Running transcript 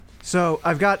So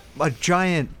I've got a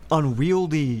giant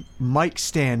unwieldy mic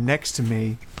stand next to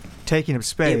me, taking up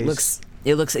space.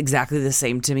 It looks exactly the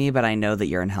same to me, but I know that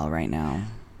you're in hell right now.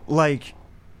 Like,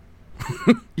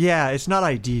 yeah, it's not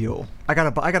ideal. I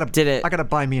gotta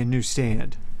buy me a new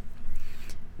stand.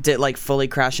 Did it like fully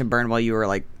crash and burn while you were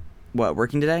like,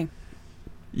 working today?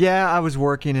 Yeah, I was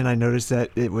working and I noticed that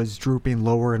it was drooping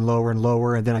lower and lower and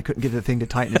lower, and then I couldn't get the thing to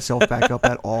tighten itself back up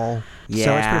at all. Yeah.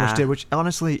 So that's pretty much it, which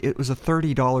honestly, it was a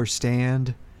 $30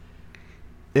 stand.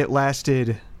 It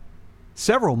lasted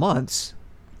several months.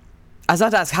 I was about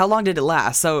to ask, how long did it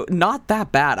last? So not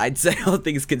that bad, I'd say, all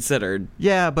things considered.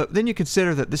 Yeah, but then you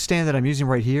consider that this stand that I'm using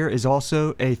right here is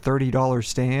also a $30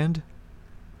 stand.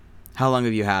 How long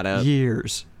have you had it?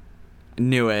 Years.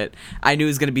 Knew it. I knew it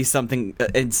was going to be something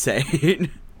insane.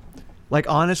 Like,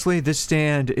 honestly, this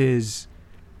stand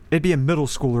it'd be a middle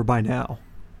schooler by now.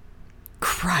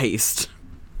 Christ.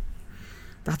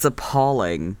 That's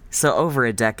appalling. So over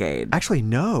a decade. Actually,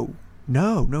 no.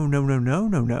 No.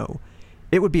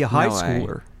 It would be a high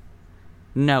schooler.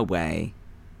 No way.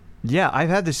 Yeah, I've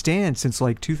had this stand since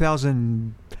like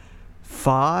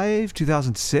 2005,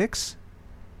 2006.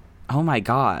 Oh my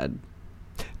god.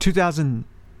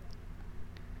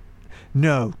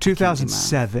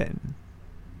 2007.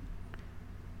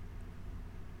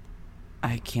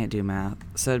 I can't do math.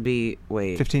 So it'd be,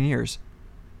 15 years.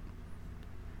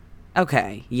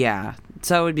 Okay, yeah.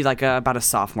 So it would be like about a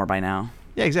sophomore by now.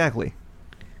 Yeah, exactly.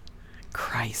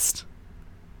 Christ.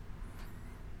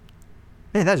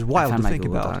 Man, that is wild to think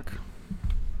about.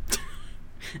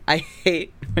 I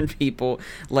hate when people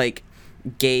like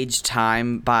gauge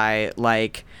time by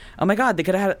like, oh my god, they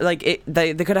could have had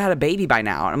they could have had a baby by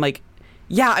now. And I'm like,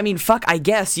 yeah, I mean, fuck, I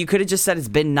guess you could have just said it's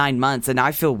been 9 months, and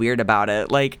I feel weird about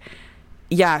it. Like,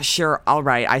 yeah, sure, all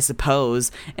right, I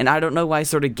suppose. And I don't know why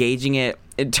sort of gauging it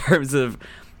in terms of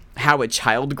how a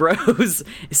child grows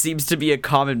seems to be a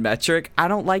common metric. I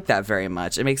don't like that very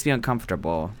much. It makes me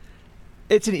uncomfortable.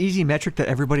 It's an easy metric that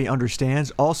everybody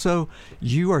understands. Also,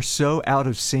 you are so out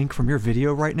of sync from your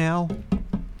video right now.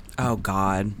 Oh,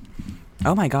 God.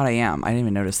 Oh, my God, I am. I didn't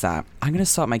even notice that. I'm going to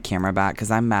swap my camera back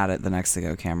because I'm mad at the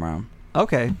Nexigo camera.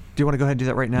 Okay. Do you want to go ahead and do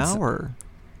that right now, or?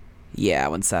 Yeah,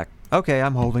 one sec. Okay,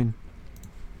 I'm holding.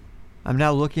 I'm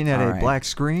now looking at a right. black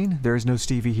screen. There is no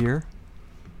Stevie here.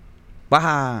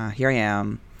 Waha, here I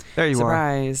am. There you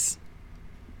Surprise. are.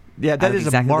 Yeah, that is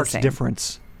exactly a marked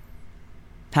difference.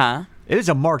 Huh? It is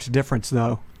a marked difference,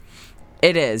 though.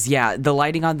 It is, yeah. The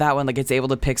lighting on that one, like, it's able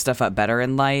to pick stuff up better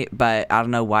in light, but I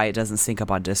don't know why it doesn't sync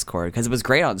up on Discord, because it was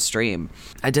great on stream.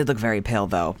 I did look very pale,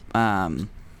 though.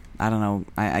 I don't know.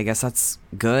 I guess that's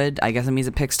good. I guess it means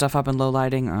it picks stuff up in low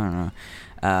lighting. I don't know.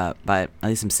 But at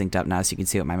least I'm synced up now so you can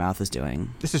see what my mouth is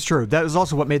doing. This is true. That is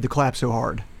also what made the clap so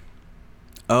hard.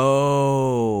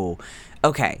 Oh.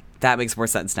 Okay. That makes more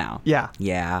sense now. Yeah.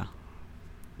 Yeah.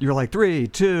 You're like, 3,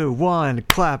 2, 1,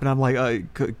 clap. And I'm like,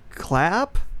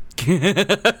 clap?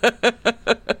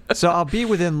 So I'll be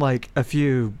within like a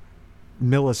few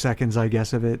milliseconds, I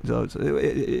guess, of it. So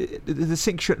the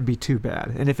sync shouldn't be too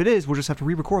bad. And if it is, we'll just have to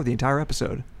re-record the entire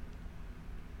episode.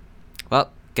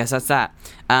 Well, guess that's that.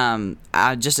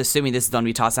 Just assuming this is the one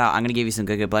we toss out, I'm going to give you some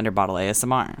Good Blender Bottle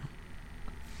ASMR.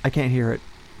 I can't hear it.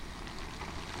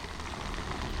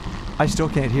 I still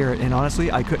can't hear it. And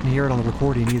honestly, I couldn't hear it on the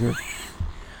recording either.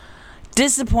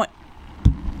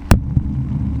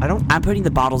 I'm putting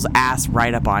the bottle's ass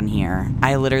right up on here.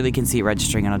 I literally can see it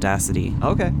registering on Audacity.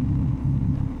 Okay.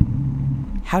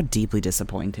 How deeply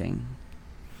disappointing.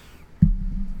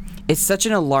 It's such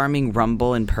an alarming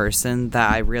rumble in person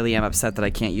that I really am upset that I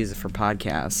can't use it for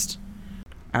podcast.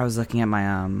 I was looking at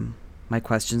my my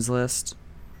questions list.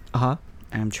 Uh-huh.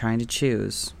 And I'm trying to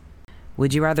choose.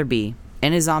 Would you rather be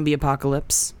in a zombie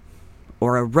apocalypse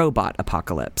or a robot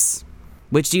apocalypse?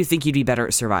 Which do you think you'd be better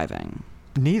at surviving?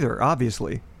 Neither,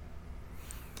 obviously.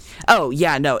 Oh,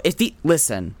 yeah, no.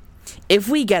 Listen, if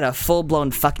we get a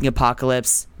full-blown fucking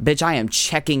apocalypse, bitch, I am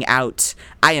checking out.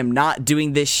 I am not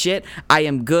doing this shit. I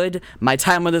am good. My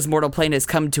time on this mortal plane has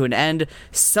come to an end.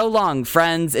 So long,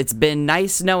 friends. It's been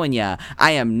nice knowing ya.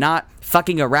 I am not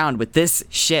fucking around with this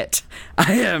shit.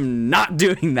 I am not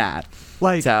doing that.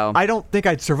 Like, I don't think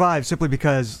I'd survive simply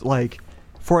because, like,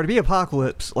 for it to be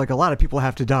apocalypse, like, a lot of people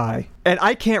have to die. And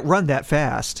I can't run that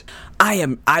fast.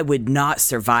 I would not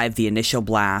survive the initial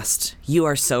blast. You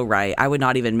are so right. I would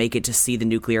not even make it to see the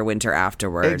nuclear winter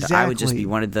afterward. Exactly. I would just be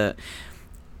one of the...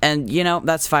 And, you know,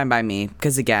 that's fine by me.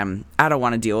 Because, again, I don't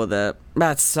want to deal with it.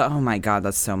 Oh my god,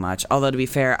 that's so much. Although, to be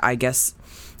fair, I guess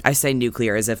I say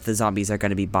nuclear as if the zombies are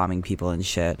going to be bombing people and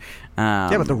shit.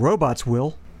 Yeah, but the robots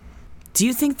will. Do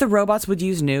you think the robots would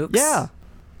use nukes? Yeah.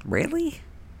 Really?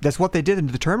 That's what they did in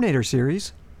the Terminator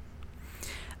series.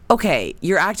 Okay,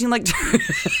 you're acting like...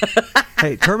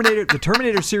 Hey, the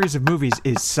Terminator series of movies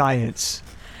is science.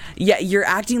 Yeah, you're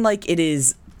acting like it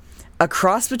is a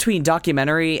cross between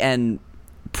documentary and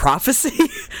prophecy,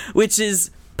 which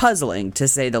is puzzling, to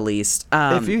say the least.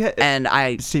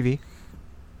 Stevie,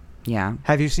 Yeah.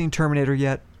 have you seen Terminator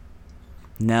yet?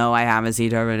 No, I haven't seen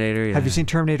Terminator yet. Have you seen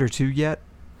Terminator 2 yet?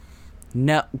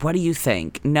 No, what do you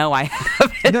think? No, I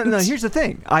haven't. No, here's the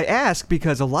thing. I ask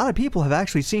because a lot of people have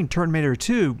actually seen Terminator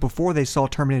 2 before they saw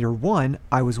Terminator 1.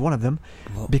 I was one of them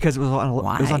because it was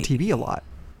on TV a lot.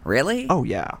 Really? Oh,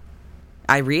 yeah.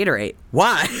 I reiterate,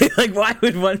 why? Like, why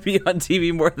would one be on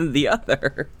TV more than the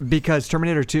other? Because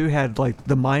Terminator 2 had, like,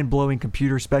 the mind-blowing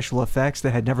computer special effects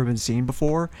that had never been seen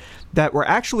before that were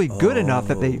actually good enough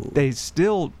that they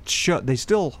still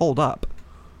hold up.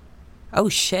 Oh,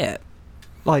 shit.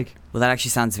 Like... Well, that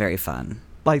actually sounds very fun.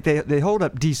 Like, they hold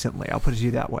up decently. I'll put it to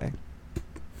you that way.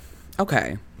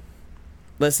 Okay.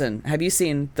 Listen, have you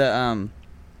seen the,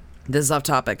 this is off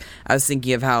topic. I was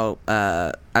thinking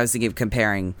of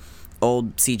comparing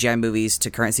old CGI movies to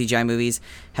current CGI movies.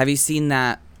 Have you seen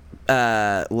that,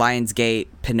 Lionsgate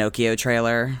Pinocchio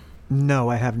trailer? No,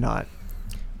 I have not.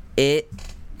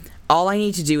 All I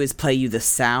need to do is play you the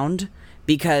sound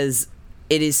because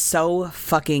it is so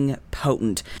fucking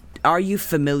potent. Are you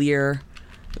familiar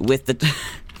with the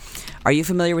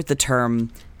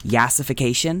term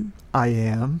yassification? I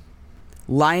am.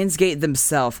 Lionsgate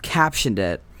themselves captioned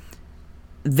it.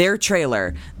 Their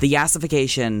trailer, the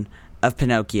yassification of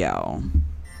Pinocchio.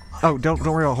 Oh, don't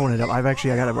worry about holding it up. I got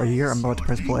it right here. I'm about to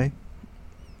press play.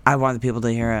 I want the people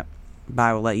to hear it, but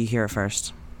I will let you hear it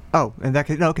first. Oh, and that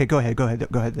no, okay, go ahead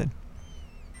then.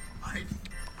 I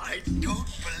don't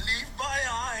believe my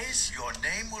eyes. Your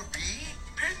name will be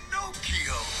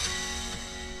Pinocchio.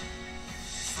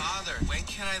 Father, when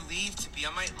can I leave to be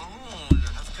on my own?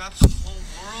 I've got the whole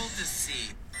world to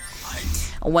see.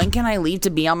 When can I leave to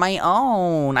be on my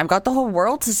own? I've got the whole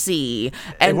world to see.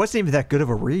 And it wasn't even that good of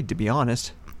a read, to be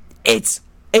honest. It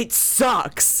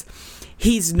sucks.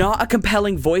 He's not a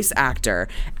compelling voice actor,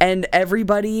 and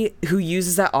everybody who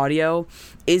uses that audio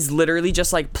is literally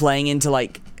just like playing into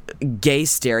like gay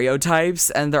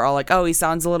stereotypes, and they're all like, "Oh, he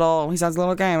sounds a little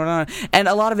gay," and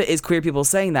a lot of it is queer people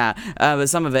saying that, but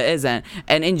some of it isn't.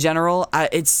 And in general,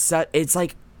 it's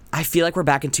like, I feel like we're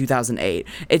back in 2008.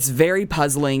 It's very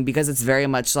puzzling because it's very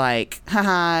much like,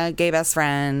 haha, gay best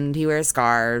friend, he wears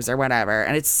scarves or whatever.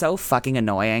 And it's so fucking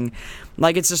annoying.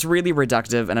 Like, it's just really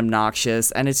reductive and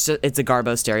obnoxious, and it's a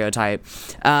Garbo stereotype.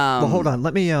 Well, hold on.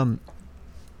 Let me, I'm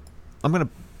going to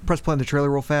press play on the trailer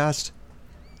real fast.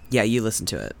 Yeah, you listen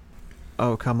to it.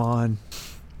 Oh, come on.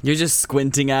 You're just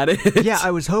squinting at it. Yeah,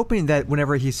 I was hoping that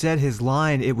whenever he said his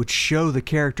line, it would show the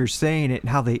character saying it and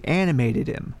how they animated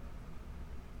him.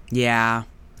 Yeah.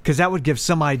 Because that would give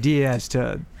some idea as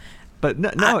to... But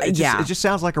no, it just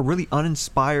sounds like a really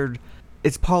uninspired...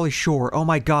 It's Pauly Shore. Oh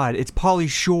my god, it's Pauly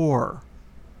Shore.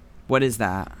 What is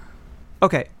that?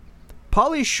 Okay.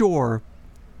 Pauly Shore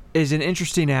is an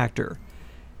interesting actor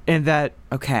in that...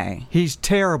 Okay. He's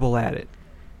terrible at it.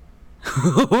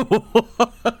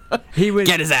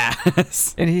 Get his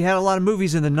ass. And he had a lot of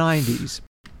movies in the 90s.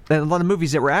 And a lot of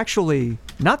movies that were actually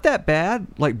not that bad,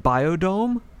 like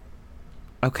Biodome.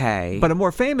 Okay. But a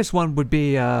more famous one would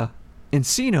be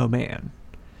Encino Man,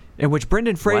 in which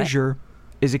Brendan Fraser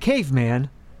is a caveman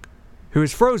who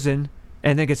is frozen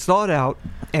and then gets thawed out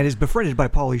and is befriended by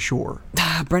Pauly Shore.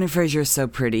 Brendan Fraser is so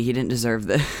pretty. He didn't deserve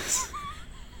this.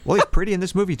 Well, he's pretty in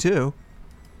this movie, too.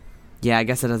 Yeah, I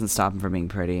guess it doesn't stop him from being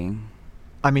pretty.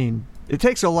 I mean, it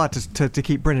takes a lot to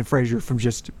keep Brendan Fraser from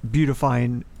just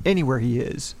beautifying anywhere he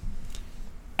is.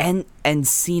 And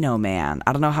Encino Man.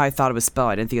 I don't know how I thought it was spelled.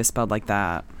 I didn't think it was spelled like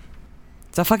that.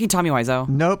 Is that fucking Tommy Wiseau?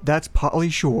 Nope, that's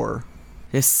Pauly Shore.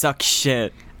 This sucks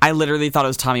shit. I literally thought it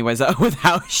was Tommy Wiseau with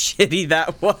how shitty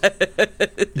that was.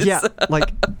 Yeah,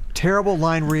 like terrible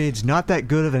line reads, not that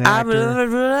good of an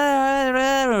actor.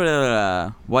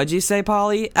 What'd you say,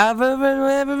 Pauly?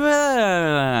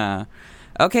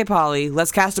 Okay, Pauly,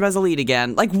 let's cast him as a lead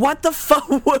again. Like, what the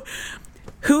fuck?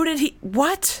 Who did he...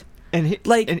 What? And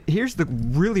here's the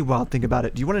really wild thing about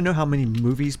it. Do you want to know how many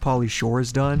movies Pauly Shore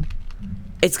has done?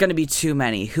 It's going to be too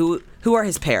many. Who are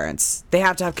his parents? They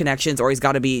have to have connections, or he's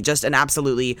got to be just an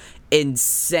absolutely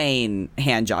insane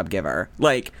handjob giver.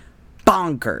 Like,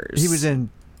 bonkers. He was in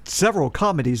several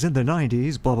comedies in the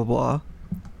 90s, blah, blah, blah.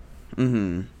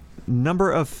 Mm-hmm.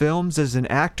 Number of films as an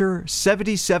actor,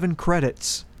 77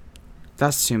 credits.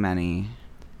 That's too many.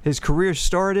 His career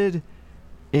started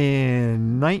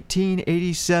in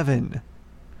 1987.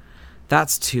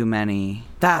 That's too many.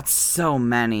 That's so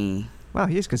many. Wow,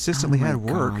 he has consistently Oh my had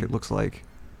work, God. it looks like.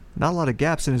 Not a lot of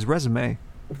gaps in his resume.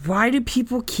 Why do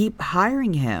people keep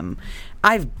hiring him?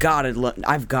 I've got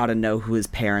to know who his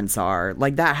parents are.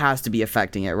 Like, that has to be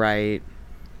affecting it, right?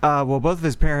 Well, both of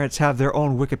his parents have their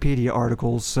own Wikipedia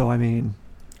articles, so I mean...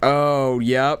 Oh,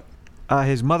 yep.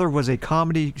 His mother was a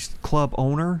comedy club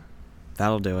owner.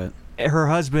 That'll do it. Her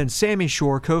husband, Sammy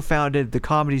Shore, co-founded the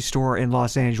Comedy Store in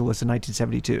Los Angeles in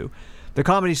 1972. The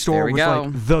Comedy Store There we was go.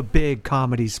 like the big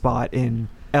comedy spot in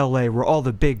LA where all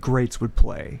the big greats would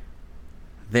play.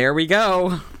 There we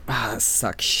go. Ah, that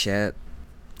sucks shit.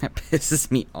 That pisses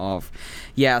me off.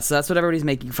 Yeah, so that's what everybody's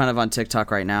making fun of on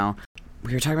TikTok right now.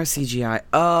 We were talking about CGI.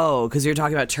 Oh, because we were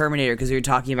talking about Terminator, because we were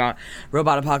talking about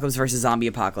Robot Apocalypse versus Zombie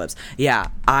Apocalypse. Yeah,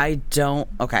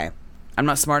 okay. I'm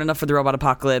not smart enough for the Robot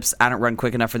Apocalypse. I don't run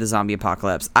quick enough for the Zombie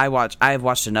Apocalypse. I have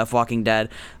watched enough Walking Dead.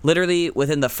 Literally,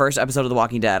 within the first episode of The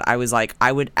Walking Dead, I was like,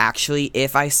 I would actually,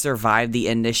 if I survived the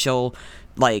initial,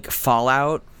 like,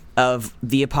 fallout of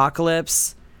the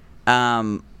apocalypse,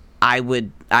 I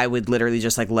would literally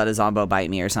just like let a zombo bite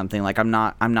me or something. Like, I'm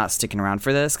not sticking around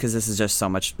for this because this is just so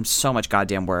much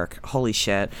goddamn work. Holy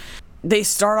shit. They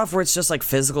start off where it's just like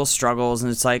physical struggles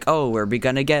and it's like, oh, are we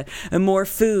gonna get more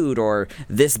food, or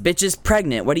this bitch is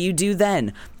pregnant, what do you do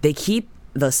then?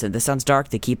 Listen, this sounds dark,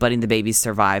 they keep letting the babies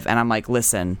survive, and I'm like,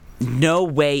 listen, no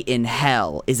way in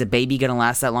hell is a baby gonna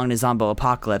last that long in a zombo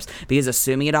apocalypse, because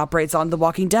assuming it operates on the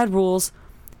Walking Dead rules,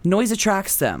 noise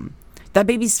attracts them. That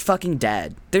baby's fucking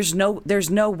dead. There's no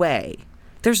way.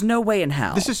 There's no way in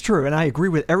hell. This is true, and I agree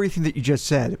with everything that you just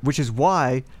said, which is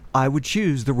why I would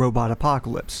choose the Robot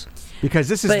Apocalypse. Because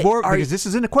this is this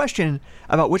isn't a question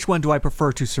about which one do I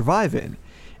prefer to survive in.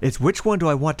 It's which one do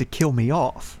I want to kill me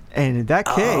off. And in that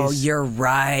case, oh, you're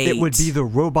right. It would be the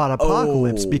Robot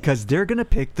Apocalypse because they're going to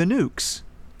pick the nukes.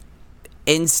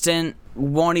 Instant,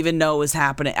 won't even know it was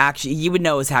happening. Actually, you would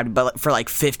know it was happening, but for like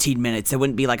 15 minutes. It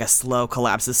wouldn't be like a slow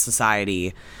collapse of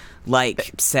society, like,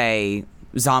 say,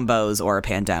 zombos or a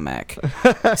pandemic.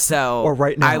 So or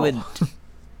right now. I would...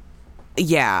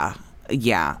 Yeah.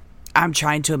 I'm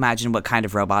trying to imagine what kind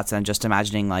of robots, and I'm just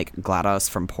imagining, like, GLaDOS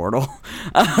from Portal.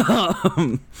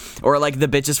 Or, like, the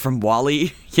bitches from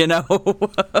WALL-E, you know?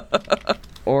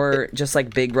 Or just,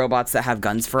 like, big robots that have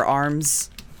guns for arms.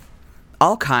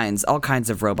 All kinds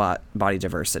of robot body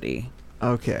diversity.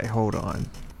 Okay, hold on.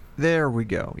 There we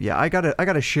go. Yeah, I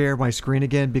gotta share my screen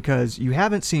again because you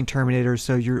haven't seen Terminator,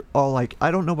 so you're all like, I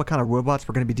don't know what kind of robots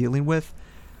we're going to be dealing with.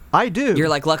 I do. You're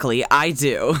like, luckily, I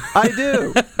do. I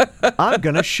do. I'm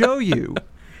going to show you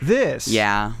this.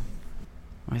 Yeah.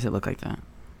 Why does it look like that?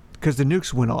 Because the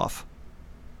nukes went off.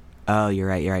 Oh, you're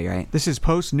right. This is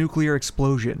post-nuclear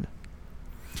explosion.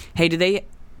 Hey, do they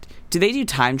do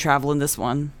time travel in this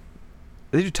one?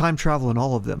 They do time travel in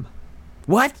all of them.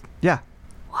 What? Yeah.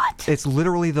 What? It's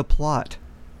literally the plot.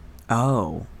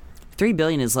 Oh. 3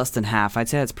 billion is less than half. I'd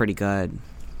say that's pretty good.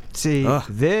 See, Ugh.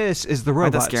 this is the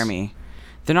Why'd robots. that scare me?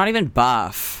 They're not even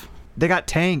buff. They got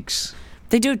tanks.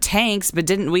 They do tanks, but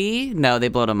didn't we? No, they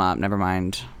blowed them up. Never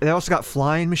mind. They also got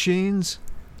flying machines.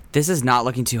 This is not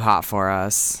looking too hot for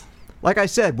us. Like I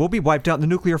said, we'll be wiped out in the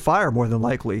nuclear fire more than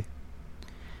likely.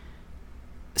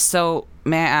 So,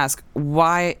 may I ask,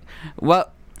 why...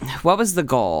 What was the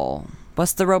goal?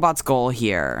 What's the robot's goal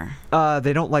here?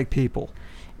 They don't like people.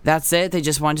 That's it? They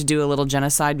just wanted to do a little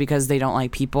genocide because they don't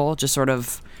like people? Just sort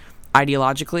of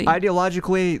ideologically?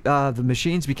 Ideologically, the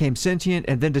machines became sentient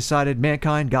and then decided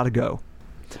mankind gotta go.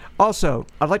 Also,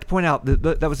 I'd like to point out that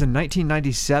was in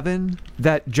 1997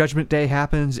 that Judgment Day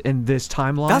happens in this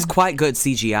timeline. That's quite good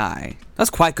CGI.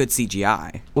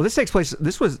 Well,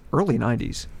 this was early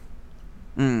 90s.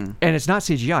 And it's not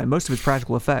CGI. Most of it's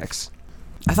practical effects.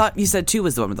 I thought you said 2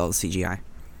 was the one with all the CGI.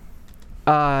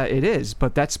 It is,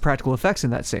 but that's practical effects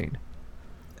in that scene.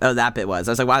 Oh, that bit was.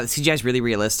 I was like, wow, the CGI is really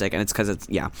realistic, and it's because it's,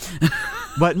 yeah.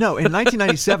 But no, in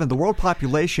 1997, the world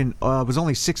population was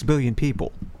only 6 billion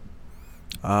people.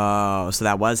 Oh, so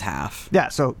that was half. Yeah,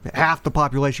 so half the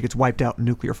population gets wiped out in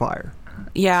nuclear fire.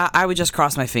 Yeah, I would just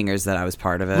cross my fingers that I was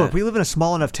part of it. Look, we live in a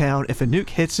small enough town. If a nuke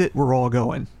hits it, we're all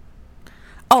going.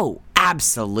 Oh,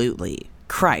 absolutely.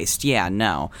 Christ, yeah,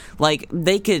 no. Like,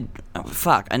 they could... Oh,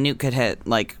 fuck, a nuke could hit,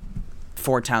 like,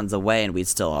 4 towns away and we'd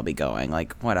still all be going.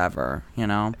 Like, whatever, you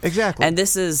know? Exactly. And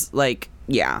this is, like,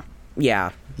 yeah.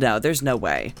 No, there's no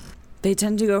way. They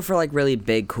tend to go for, like, really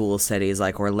big, cool cities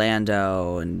like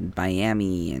Orlando and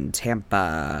Miami and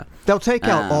Tampa. They'll take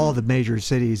out all the major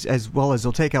cities as well as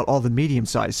they'll take out all the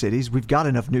medium-sized cities. We've got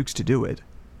enough nukes to do it.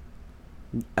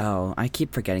 Oh, I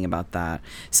keep forgetting about that.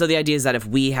 So the idea is that if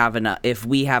we have enough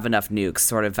nukes,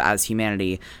 sort of as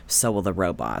humanity, so will the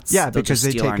robots. Yeah, They'll because just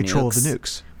they steal take our control of nukes. the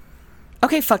nukes.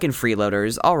 Okay, fucking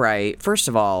freeloaders. All right. First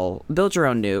of all, build your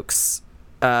own nukes.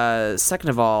 Second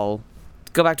of all,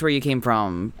 go back to where you came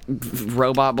from,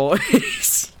 robot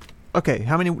boys. Okay,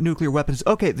 how many nuclear weapons?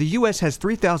 Okay, the U.S. has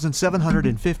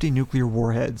 3,750 nuclear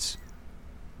warheads.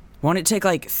 Won't it take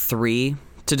like 3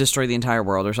 to destroy the entire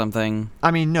world or something?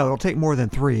 I mean, no, it'll take more than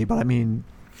 3, but I mean...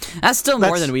 That's still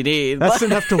more than we need. That's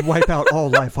enough to wipe out all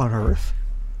life on Earth.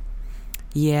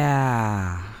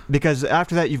 Yeah. Because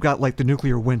after that, you've got, like, the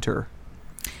nuclear winter.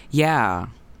 Yeah.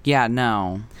 Yeah,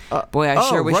 no. Boy, I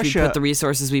sure wish Russia... we'd put the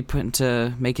resources we put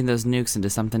into making those nukes into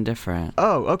something different.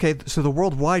 Oh, okay, so the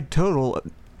worldwide total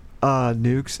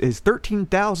nukes is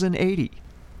 13,080.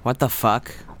 What the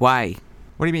fuck? Why?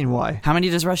 What do you mean, why? How many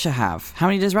does Russia have? How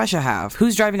many does Russia have?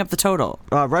 Who's driving up the total?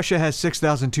 Russia has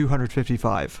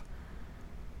 6,255.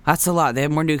 That's a lot. They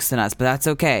have more nukes than us, but that's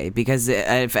okay, because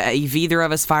if either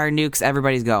of us fire nukes,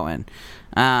 everybody's going.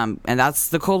 And that's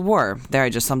the Cold War. There, I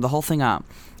just summed the whole thing up.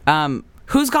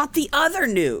 Who's got the other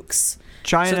nukes?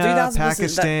 China,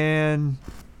 Pakistan,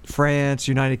 France,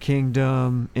 United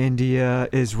Kingdom, India,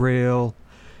 Israel,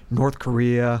 North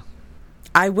Korea.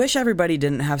 I wish everybody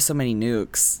didn't have so many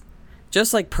nukes.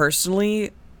 Just like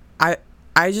personally, I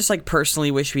just like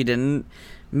personally wish we didn't.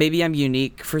 Maybe I'm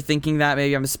unique for thinking that.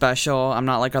 Maybe I'm special. I'm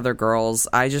not like other girls.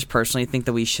 I just personally think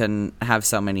that we shouldn't have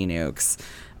so many nukes.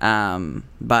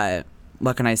 But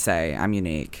what can I say? I'm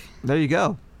unique. There you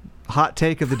go. Hot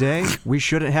take of the day, we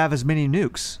shouldn't have as many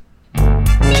nukes.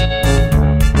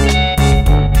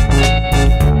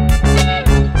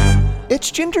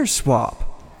 It's Gender Swap.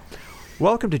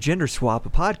 Welcome to Gender Swap, a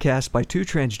podcast by two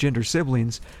transgender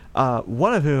siblings,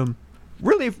 one of whom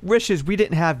really wishes we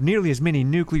didn't have nearly as many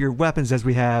nuclear weapons as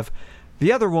we have.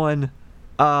 The other one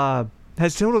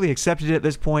has totally accepted it at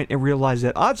this point and realized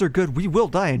that odds are good we will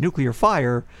die in nuclear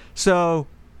fire. So,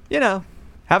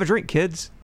 have a drink,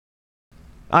 kids.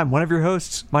 I'm one of your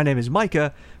hosts. My name is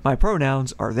Micah. My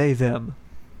pronouns are they, them.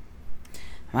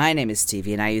 My name is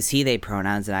Stevie, and I use he, they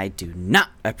pronouns, and I do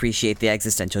not appreciate the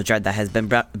existential dread that has been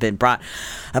brought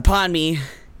upon me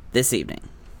this evening.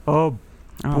 Oh,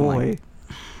 boy.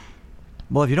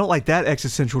 Well, if you don't like that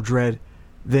existential dread,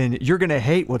 then you're going to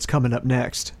hate what's coming up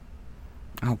next.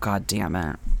 Oh, God damn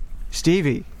it.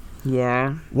 Stevie.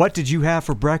 Yeah? What did you have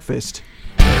for breakfast?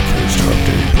 Breakfast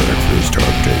update, breakfast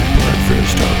update,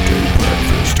 breakfast update,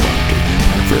 breakfast update,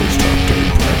 breakfast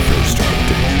update, breakfast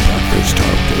update, breakfast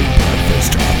update,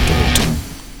 breakfast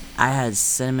update. I had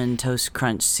Cinnamon Toast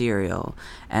Crunch cereal,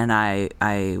 and I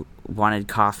wanted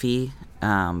coffee,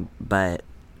 but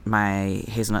my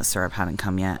hazelnut syrup hadn't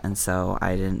come yet, and so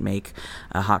I didn't make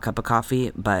a hot cup of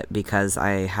coffee. But because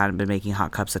I hadn't been making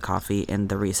hot cups of coffee in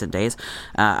the recent days,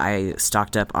 I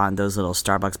stocked up on those little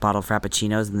Starbucks bottled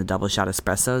frappuccinos and the double shot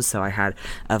espressos. So I had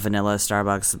a vanilla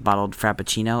Starbucks bottled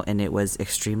frappuccino, and it was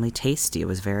extremely tasty. It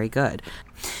was very good.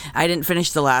 I didn't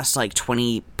finish the last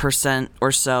 20%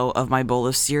 or so of my bowl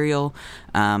of cereal,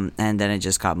 and then it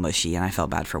just got mushy, and I felt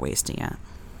bad for wasting it.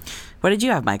 What did you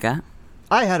have, Micah?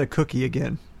 I had a cookie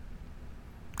again.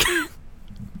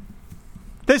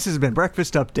 This has been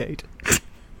Breakfast Update.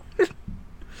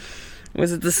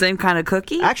 Was it the same kind of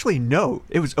cookie? Actually, no.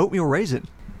 It was oatmeal raisin.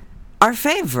 Our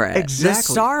favorite. Exactly. The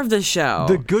star of the show.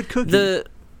 The good cookie.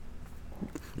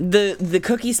 The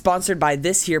cookie sponsored by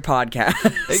this here podcast.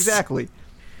 Exactly.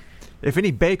 If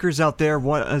any bakers out there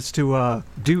want us to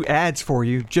do ads for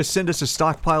you, just send us a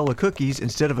stockpile of cookies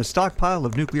instead of a stockpile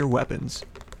of nuclear weapons.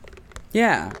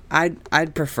 Yeah,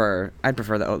 I'd prefer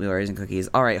the oatmeal raisin cookies.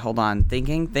 All right, hold on.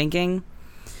 Thinking.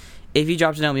 If you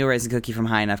dropped an oatmeal raisin cookie from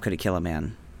high enough, could it kill a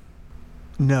man?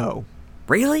 No.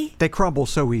 Really? They crumble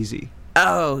so easy.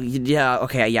 Oh, yeah.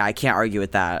 Okay, yeah. I can't argue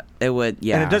with that. It would.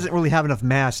 Yeah. And it doesn't really have enough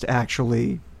mass to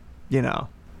actually, I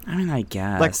mean, I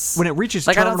guess. Like when it reaches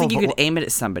I terminal, don't think you could aim it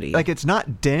at somebody. Like it's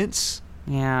not dense.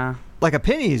 Yeah. Like a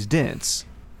penny is dense.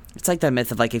 It's like that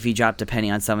myth of if you dropped a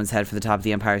penny on someone's head from the top of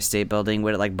the Empire State Building,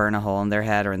 would it burn a hole in their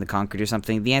head or in the concrete or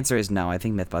something? The answer is no. I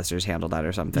think Mythbusters handled that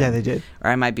or something. Yeah, they did.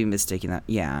 Or I might be mistaking that.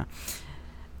 Yeah.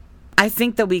 I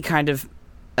think that we kind of,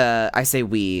 I say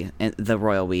we, the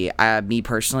royal we. Me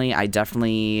personally, I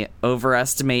definitely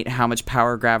overestimate how much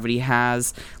power gravity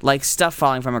has. Stuff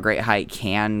falling from a great height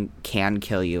can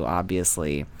kill you,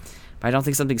 obviously. But I don't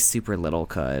think something super little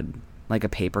could. Like a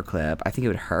paperclip. I think it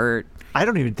would hurt. I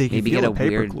don't even think you feel a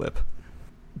paperclip.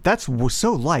 That's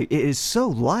so light. It is so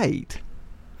light.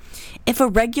 If a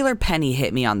regular penny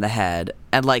hit me on the head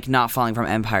and not falling from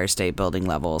Empire State Building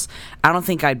levels, I don't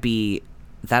think I'd be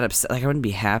that upset. I wouldn't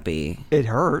be happy. It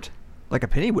hurt. Like a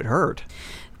penny would hurt.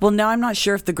 Well, now I'm not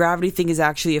sure if the gravity thing is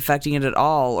actually affecting it at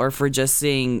all, or if we're just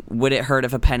seeing would it hurt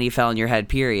if a penny fell on your head,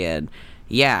 period.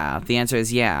 Yeah, the answer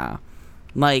is yeah.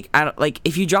 Like, I don't, like,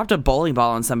 if you dropped a bowling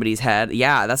ball on somebody's head,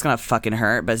 yeah, that's gonna fucking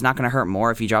hurt, but it's not gonna hurt more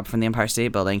if you drop it from the Empire State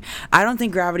Building. I don't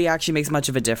think gravity actually makes much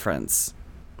of a difference.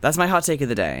 That's my hot take of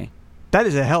the day. That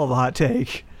is a hell of a hot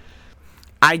take.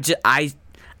 I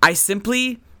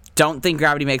simply don't think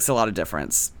gravity makes a lot of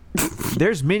difference.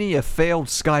 There's many a failed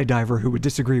skydiver who would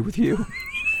disagree with you.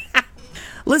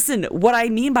 Listen, what I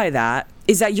mean by that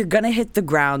is that you're gonna hit the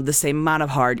ground the same amount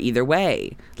of hard either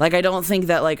way. Like, I don't think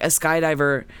that, like, a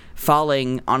skydiver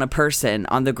falling on a person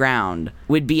on the ground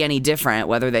would be any different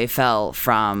whether they fell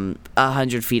from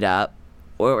 100 feet up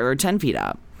or 10 feet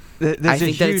up. I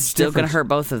think that it's still gonna hurt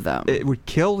both of them. It would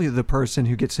kill the person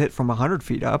who gets hit from 100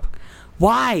 feet up.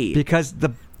 Why? Because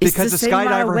the same amount of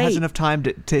skydiver has weight. enough time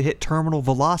to hit terminal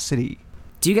velocity.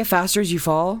 Do you get faster as you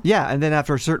fall? Yeah, and then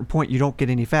after a certain point, you don't get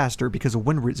any faster because of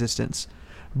wind resistance.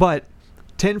 But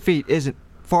 10 feet isn't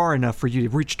far enough for you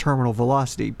to reach terminal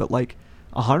velocity. But like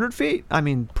 100 feet? I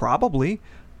mean, probably.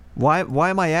 Why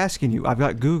am I asking you? I've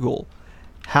got Google.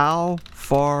 How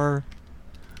far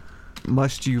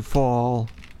must you fall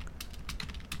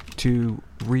to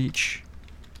reach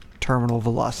terminal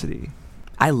velocity?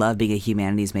 I love being a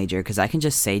humanities major because I can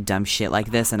just say dumb shit like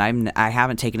this, and I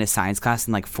haven't taken a science class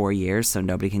in like 4 years, so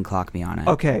nobody can clock me on it.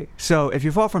 Okay, so if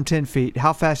you fall from 10 feet,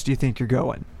 how fast do you think you're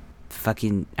going?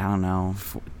 Fucking, I don't know,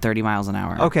 30 miles an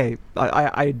hour. Okay,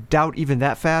 I doubt even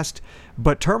that fast,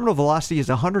 but terminal velocity is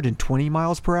 120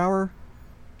 miles per hour,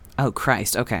 Oh,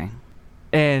 Christ, okay.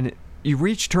 and you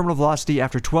reach terminal velocity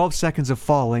after 12 seconds of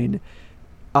falling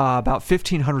about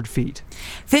 1,500 feet.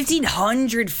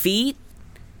 1,500 feet?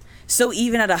 So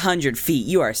even at 100 feet,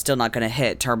 you are still not going to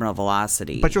hit terminal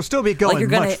velocity. But you'll still be going you're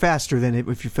gonna much hit- faster than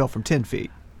if you fell from 10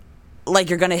 feet. Like,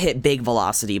 you're going to hit big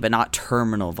velocity, but not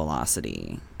terminal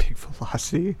velocity. Big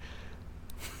velocity.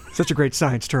 Such a great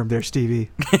science term there,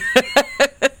 Stevie.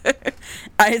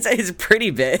 I'd say it's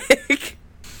pretty big.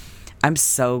 I'm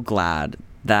so glad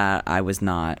that I was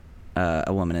not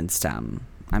a woman in STEM.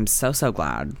 I'm so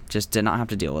glad. Just did not have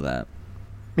to deal with it.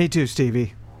 Me too,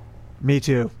 Stevie. Me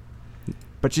too.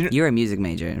 But You're a music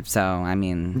major, so, I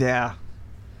mean... Yeah.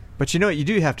 But you know what you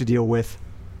do have to deal with?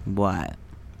 What?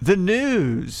 The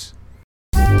news.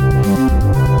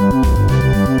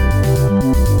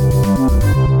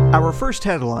 Our first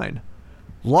headline.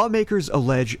 Lawmakers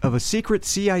allege of a secret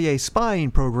CIA spying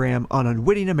program on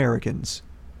unwitting Americans.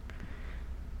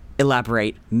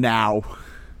 Elaborate now.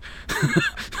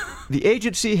 The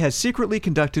agency has secretly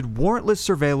conducted warrantless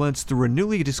surveillance through a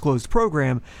newly disclosed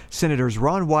program, Senators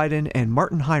Ron Wyden and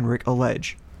Martin Heinrich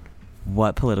allege.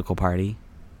 What political party?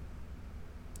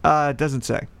 It doesn't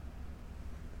say.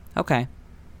 Okay.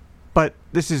 But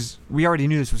we already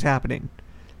knew this was happening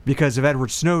because of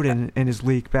Edward Snowden and his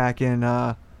leak back in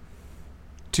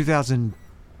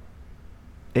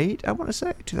 2008, I want to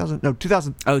say.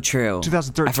 2000. Oh, true.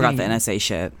 2013. I forgot the NSA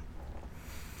shit.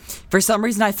 For some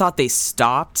reason, I thought they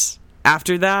stopped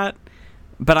after that,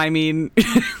 but I mean...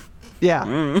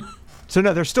 Yeah. So,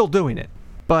 no, they're still doing it.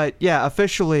 But, yeah,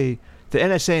 officially, the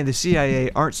NSA and the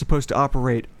CIA aren't supposed to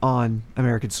operate on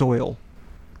American soil.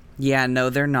 Yeah,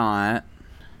 no, they're not.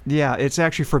 Yeah, it's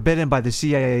actually forbidden by the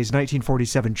CIA's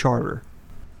 1947 charter.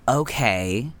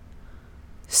 Okay.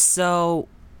 So...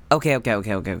 Okay. But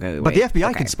wait, the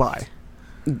FBI okay. can spy.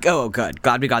 Oh, good.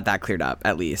 Glad we got that cleared up,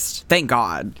 at least. Thank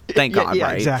God. Thank God, yeah,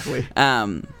 right? Exactly.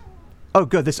 Oh,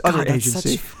 good. This other that's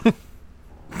agency.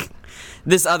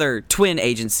 This other twin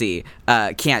agency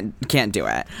can't do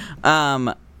it.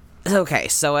 Okay,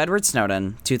 so Edward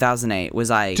Snowden, 2008, was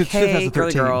like, hey,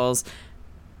 girly 2013. girls.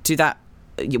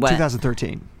 What?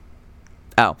 2013.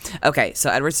 Oh, okay. So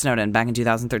Edward Snowden back in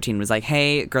 2013 was like,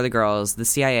 hey, girly girls, the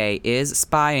CIA is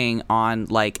spying on,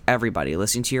 like, everybody,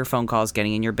 listening to your phone calls,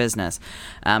 getting in your business.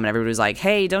 And everybody was like,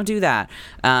 hey, don't do that.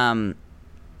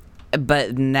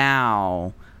 But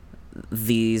now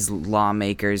these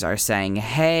lawmakers are saying,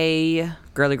 hey,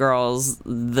 girly girls,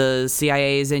 the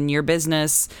CIA is in your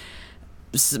business.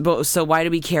 So why do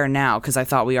we care now? Because I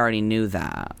thought we already knew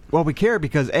that. Well, we care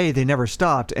because, A, they never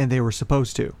stopped, and they were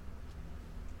supposed to.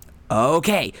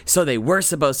 Okay, so they were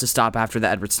supposed to stop after the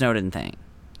Edward Snowden thing.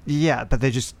 Yeah, but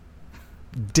they just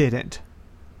didn't.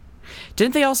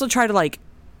 Didn't they also try to, like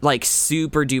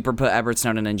super duper put Edward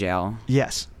Snowden in jail?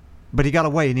 Yes. But he got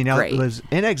away, and he now Great. lives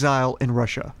in exile in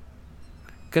Russia.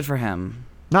 Good for him.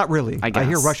 Not really. I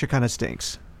hear guess. Russia kind of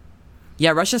stinks.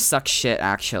 Yeah, Russia sucks shit,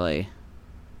 actually.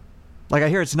 Like, I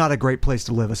hear it's not a great place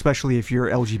to live, especially if you're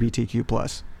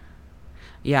LGBTQ+.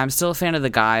 Yeah, I'm still a fan of the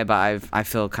guy, but I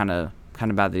feel kind of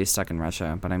bad that he's stuck in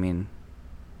Russia. But I mean,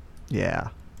 Yeah.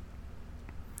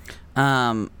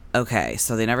 okay,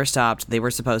 so they never stopped. They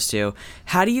were supposed to.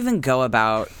 How do you even go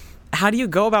about how do you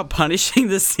go about punishing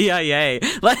the CIA?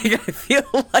 Like, I feel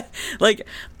like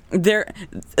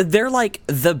they're like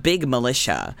the big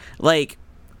militia. Like,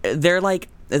 they're like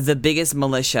the biggest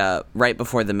militia right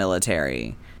before the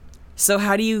military. So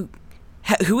how do you,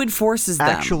 who enforces them?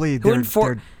 Actually,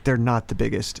 they're not the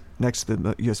biggest next to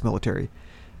the U.S. military.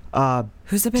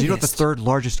 Who's the biggest? Do you know what the third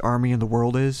largest army in the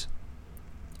world is?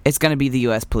 It's going to be the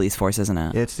U.S. police force, isn't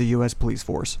it? It's the U.S. police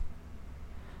force.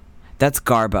 That's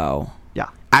Garbo. Yeah.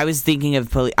 I was thinking of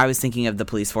the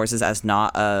police forces as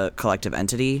not a collective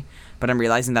entity, but I'm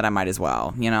realizing that I might as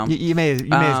well. You know, You may as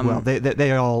well.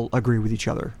 They all agree with each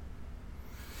other.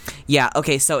 Yeah.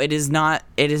 Okay. So it is not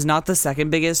the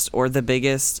second biggest or the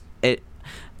biggest,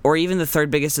 or even the third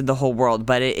biggest in the whole world,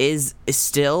 but it's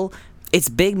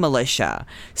big militia.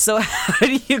 So how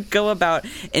do you go about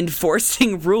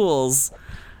enforcing rules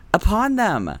upon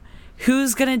them?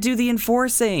 Who's gonna do the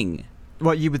enforcing?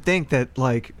 Well, you would think that,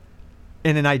 like,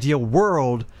 in an ideal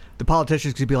world, the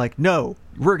politicians could be like, no,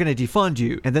 we're going to defund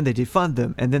you. And then they defund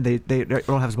them. And then they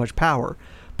don't have as much power.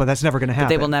 But that's never going to happen. But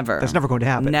they will never. That's never going to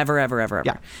happen. Never, ever, ever, ever.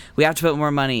 Yeah. We have to put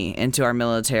more money into our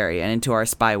military and into our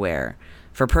spyware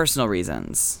for personal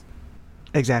reasons.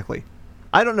 Exactly.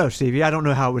 I don't know, Stevie. I don't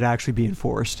know how it would actually be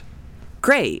enforced.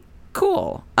 Great.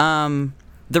 Cool.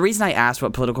 The reason I asked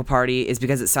what political party is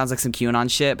because it sounds like some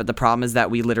QAnon shit, but the problem is that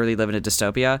we literally live in a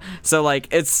dystopia. So, like,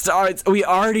 we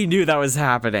already knew that was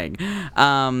happening.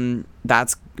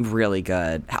 That's really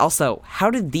good. Also, how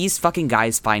did these fucking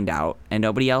guys find out and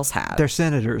nobody else had? They're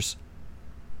senators.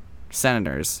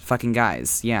 Senators. Fucking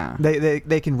guys, yeah.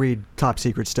 They can read top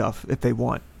secret stuff if they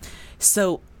want.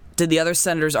 So, did the other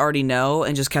senators already know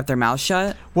and just kept their mouths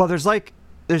shut? Well,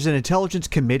 there's an intelligence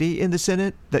committee in the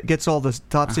Senate that gets all the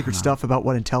top secret stuff about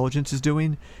what intelligence is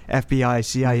doing, FBI,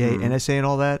 CIA, NSA, and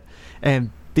all that.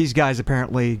 And these guys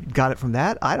apparently got it from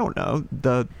that. I don't know.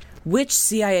 Which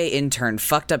CIA intern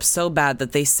fucked up so bad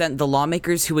that they sent the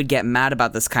lawmakers who would get mad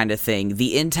about this kind of thing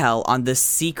the intel on the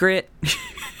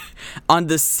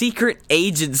secret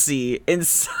agency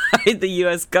inside the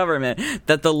U.S. government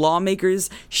that the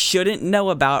lawmakers shouldn't know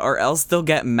about or else they'll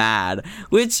get mad?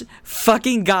 Which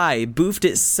fucking guy boofed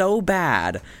it so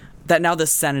bad that now the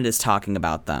Senate is talking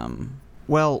about them?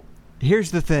 Well,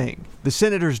 here's the thing. The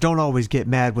senators don't always get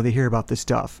mad when they hear about this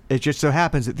stuff. It just so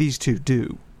happens that these two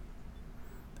do.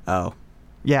 Oh.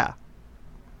 Yeah.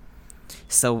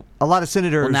 So a lot of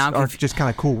senators now are just kind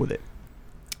of cool with it.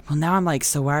 Well, now I'm like,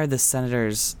 so why are the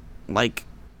senators, like,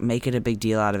 making a big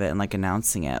deal out of it and, like,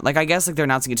 announcing it? Like, I guess, like, they're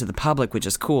announcing it to the public, which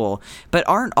is cool. But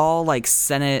aren't all, like,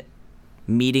 Senate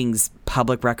meetings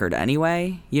public record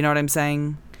anyway? You know what I'm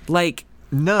saying? Like,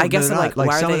 no, I guess they're I'm not. like,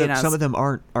 why are they some of them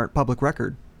aren't public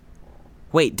record.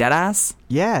 Wait, deadass?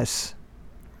 Yes.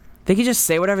 They can just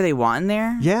say whatever they want in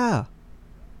there? Yeah.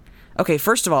 Okay,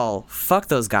 first of all, fuck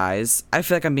those guys. I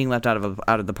feel like I'm being left out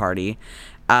of the party.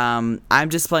 I'm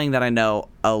displaying that I know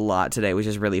a lot today, which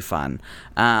is really fun.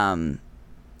 I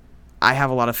have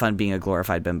a lot of fun being a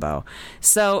glorified bimbo.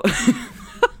 So,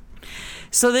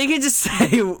 so they can just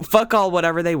say fuck all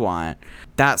whatever they want.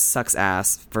 That sucks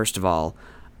ass, first of all.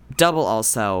 Double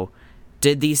also,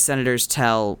 did these senators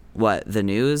tell, the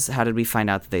news? How did we find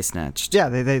out that they snitched? Yeah,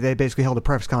 they basically held a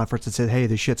press conference and said, hey,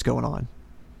 this shit's going on.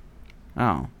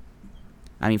 Oh.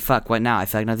 I mean, fuck, what now? I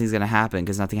feel like nothing's going to happen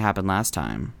because nothing happened last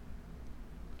time.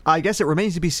 I guess it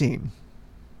remains to be seen.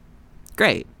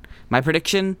 Great. My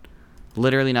prediction,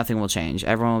 literally nothing will change.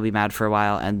 Everyone will be mad for a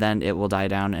while, and then it will die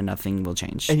down, and nothing will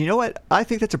change. And you know what? I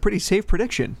think that's a pretty safe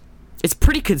prediction. It's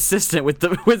pretty consistent with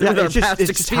our past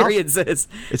experiences.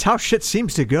 It's how shit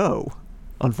seems to go,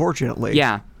 unfortunately.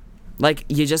 Yeah. Like,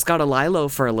 you just gotta lie low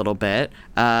for a little bit,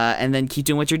 and then keep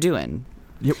doing what you're doing.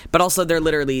 Yep. But also, they're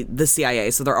literally the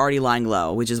CIA, so they're already lying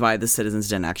low, which is why the citizens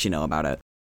didn't actually know about it.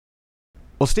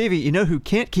 Well, Stevie, you know who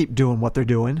can't keep doing what they're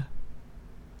doing?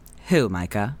 Who,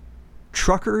 Micah?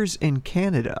 Truckers in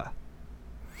Canada.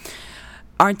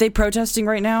 Aren't they protesting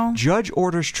right now? Judge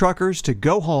orders truckers to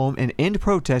go home and end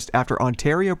protest after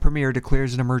Ontario Premier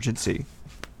declares an emergency.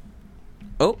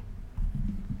 Oh.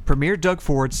 Premier Doug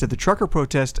Ford said the trucker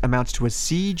protest amounts to a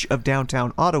siege of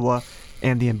downtown Ottawa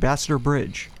and the Ambassador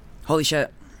Bridge. Holy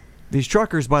shit. These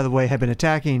truckers, by the way, have been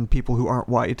attacking people who aren't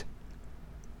white.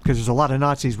 Because there's a lot of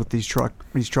Nazis with these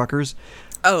truckers.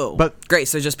 Oh, but great.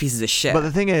 So just pieces of shit. But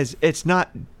the thing is, it's not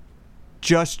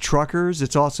just truckers.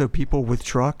 It's also people with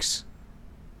trucks.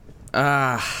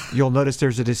 You'll notice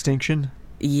there's a distinction.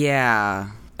 Yeah.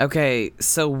 Okay,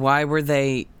 so why were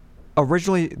they...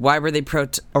 Originally,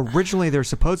 they're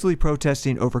supposedly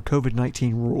protesting over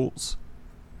COVID-19 rules.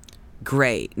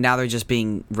 Great. Now they're just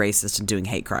being racist and doing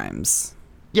hate crimes.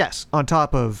 Yes, on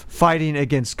top of fighting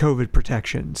against COVID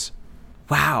protections.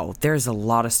 Wow, there's a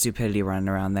lot of stupidity running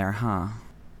around there, huh?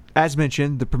 As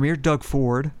mentioned, the Premier Doug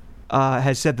Ford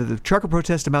has said that the trucker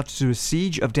protest amounted to a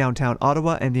siege of downtown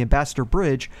Ottawa and the Ambassador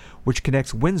Bridge, which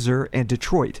connects Windsor and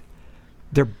Detroit.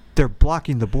 They're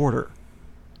blocking the border.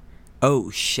 Oh,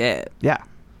 shit. Yeah.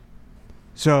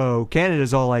 So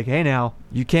Canada's all like, hey now,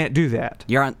 you can't do that.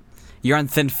 You're on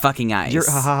thin fucking ice.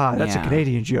 That's a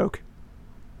Canadian joke.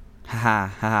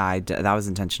 That was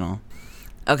intentional.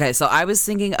 Okay, so I was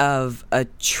thinking of a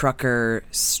trucker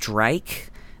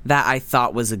strike that I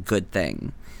thought was a good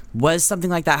thing. Was something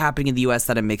like that happening in the U.S.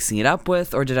 that I'm mixing it up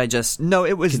with, or did I just No,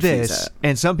 it was confuse this. it?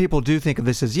 And some people do think of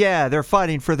this as, yeah, they're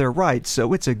fighting for their rights,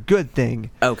 so it's a good thing.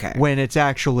 Okay. When it's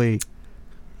actually,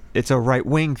 it's a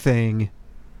right-wing thing.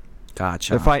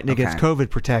 Gotcha. They're fighting against Okay. COVID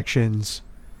protections.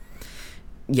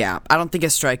 Yeah, I don't think a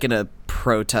strike and a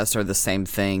protest are the same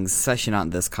things, especially not in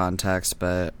this context,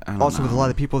 but I don't Also, know. with a lot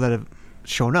of people that have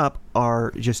shown up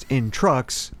are just in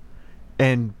trucks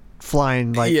and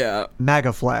flying, like, Yeah.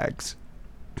 MAGA flags.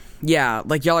 Yeah,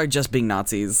 like y'all are just being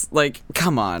Nazis. Like,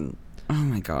 come on. Oh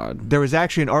my god. There was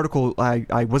actually an article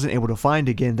I wasn't able to find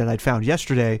again that I'd found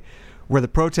yesterday where the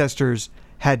protesters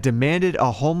had demanded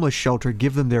a homeless shelter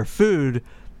give them their food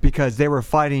because they were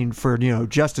fighting for,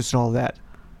 justice and all that.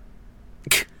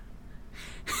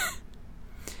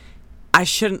 I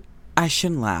shouldn't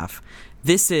laugh.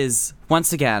 This is,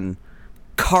 once again,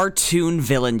 cartoon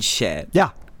villain shit.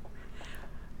 Yeah.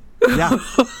 Yeah.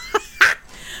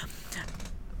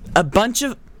 A bunch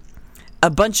of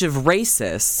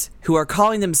racists who are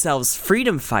calling themselves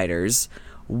freedom fighters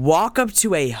walk up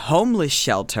to a homeless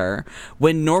shelter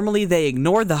when normally they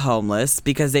ignore the homeless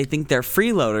because they think they're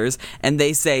freeloaders, and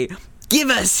they say, "Give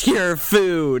us your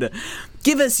food.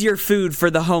 Give us your food for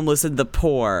the homeless and the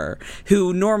poor,"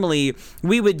 who normally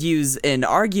we would use in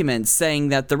arguments saying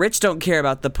that the rich don't care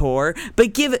about the poor,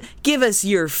 but give us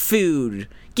your food.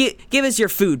 Give us your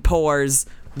food, poors.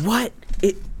 What?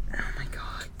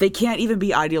 They can't even be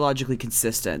ideologically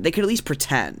consistent. They could at least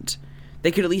pretend. They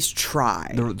could at least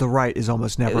try. The right is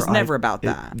almost never... It was never about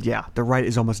that. Yeah, the right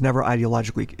is almost never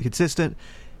ideologically consistent.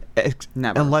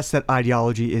 Never. Unless that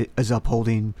ideology is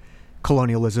upholding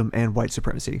colonialism and white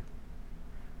supremacy.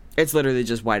 It's literally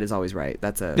just white is always right.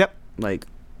 That's it. Yep. Like,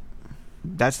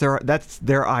 That's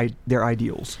their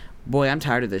ideals. boy, I'm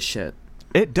tired of this shit.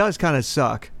 It does kind of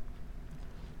suck.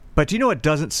 But do you know what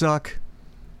doesn't suck?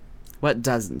 What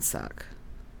doesn't suck?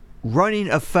 Running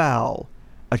afoul.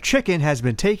 A chicken has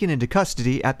been taken into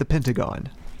custody at the Pentagon.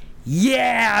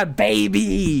 Yeah,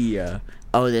 baby!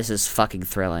 Oh, this is fucking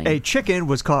thrilling. A chicken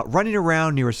was caught running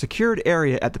around near a secured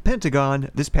area at the Pentagon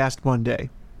this past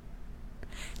Monday.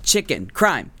 Chicken,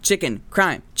 crime, chicken,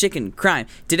 crime, chicken, crime.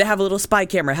 Did it have a little spy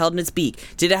camera held in its beak?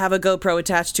 Did it have a GoPro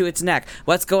attached to its neck?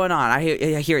 What's going on? I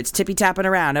hear it's tippy-tapping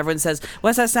around. Everyone says,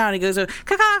 "What's that sound?" He goes, "Caw,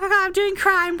 caw, caw, I'm doing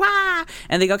crime, wah!"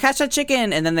 And they go, "Catch that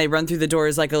chicken!" And then they run through the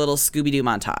doors like a little Scooby-Doo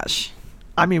montage.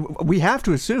 I mean, we have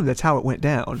to assume that's how it went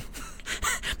down.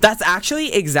 That's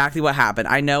actually exactly what happened.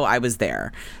 I know, I was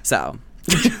there. So,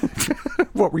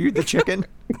 What, were you the chicken?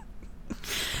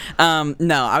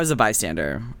 no, I was a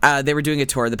bystander. They were doing a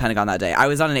tour of the Pentagon that day. I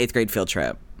was on an 8th grade field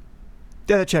trip.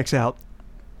 Yeah, that checks out.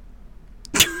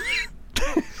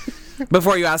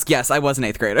 Before you ask, yes, I was an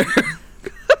 8th grader.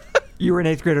 You were an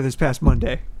 8th grader this past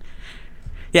Monday.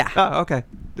 Yeah. Oh, okay.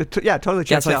 Yeah, totally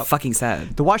checks That's what I out. fucking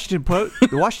said. The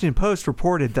Washington Post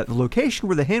reported that the location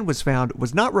where the hen was found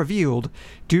was not revealed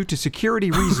due to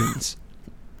security reasons,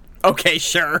 Okay,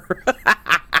 sure.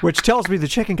 which tells me the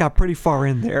chicken got pretty far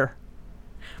in there.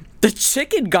 The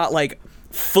chicken got like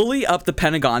fully up the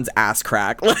Pentagon's ass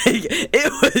crack. Like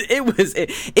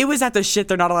it was at the shit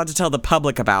they're not allowed to tell the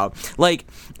public about. Like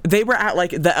they were at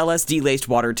like the LSD laced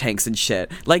water tanks and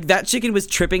shit. Like that chicken was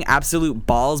tripping absolute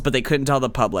balls, but they couldn't tell the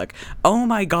public. Oh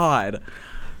my god.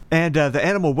 And the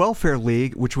Animal Welfare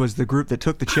League, which was the group that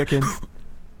took the chicken,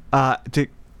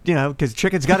 because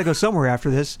chickens got to go somewhere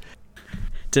after this.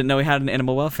 Didn't know we had an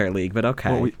animal welfare league, but okay.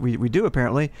 Well, we do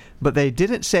apparently, but they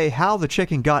didn't say how the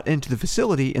chicken got into the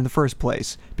facility in the first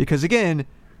place because, again,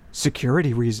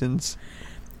 security reasons.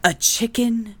 A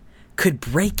chicken could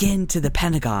break into the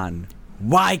Pentagon.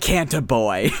 Why can't a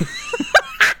boy?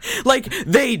 Like,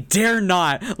 they dare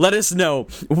not let us know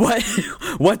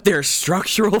what their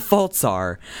structural faults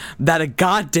are that a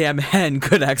goddamn hen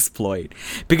could exploit.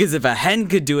 Because if a hen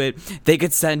could do it, they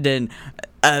could send in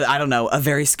I don't know, a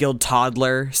very skilled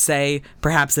toddler, say,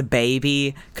 perhaps a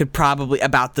baby, could probably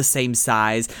about the same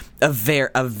size, a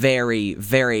very,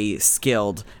 very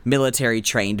skilled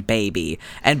military-trained baby.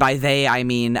 And by they, I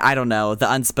mean, I don't know,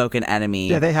 the unspoken enemy.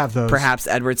 Yeah, they have those. Perhaps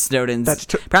Edward Snowden's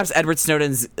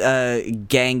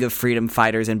gang of freedom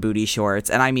fighters in booty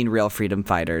shorts, and I mean real freedom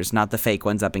fighters, not the fake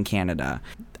ones up in Canada.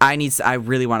 I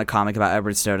really want a comic about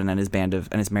Edward Snowden and his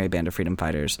merry band of freedom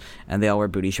fighters, and they all wear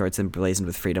booty shorts emblazoned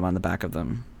with freedom on the back of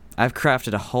them. I've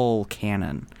crafted a whole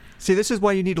canon. See, this is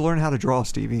why you need to learn how to draw,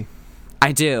 Stevie.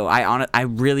 I do. I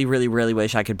really, really, really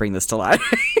wish I could bring this to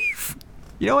life.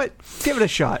 You know what? Give it a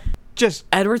shot. Just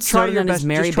Edward try Snowden your and best. his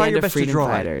merry Just try band your of best to freedom draw it.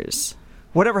 fighters.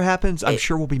 Whatever happens, I'm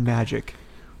sure will be magic.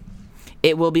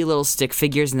 It will be little stick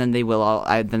figures, and then they will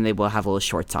have little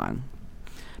shorts on.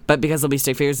 But because they'll be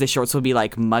stick figures, the shorts will be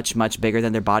like much, much bigger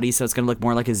than their bodies, so it's going to look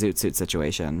more like a Zoot Suit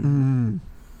situation.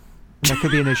 That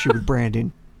could be an issue with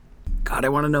branding. God, I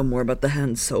want to know more about the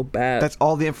hen so bad. That's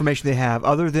all the information they have,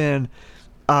 other than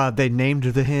they named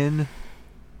the hen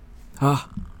Oh,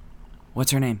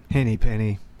 what's her name? Henny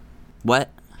Penny. What?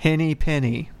 Henny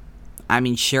Penny. I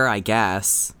mean, sure, I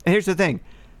guess. And here's the thing.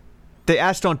 They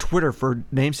asked on Twitter for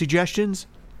name suggestions,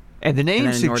 and the names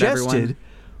then ignored suggested everyone.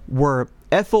 were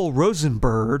Ethel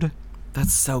Rosenberg.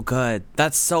 That's so good.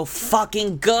 That's so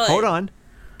fucking good. Hold on.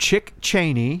 Chick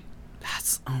Cheney.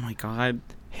 That's, oh my God.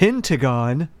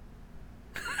 Hentagon.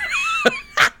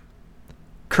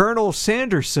 Colonel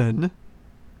Sanderson.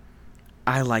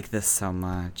 I like this so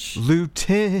much.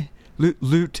 Lieutenant.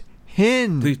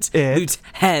 Hen.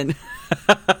 Hen.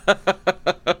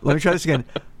 Let me try this again.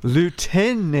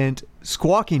 Lieutenant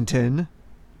Squawkington.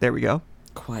 There we go.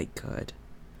 Quite good.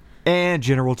 And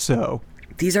General Tso.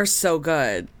 These are so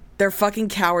good. They're fucking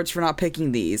cowards for not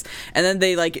picking these. And then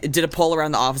they like did a poll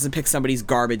around the office and picked somebody's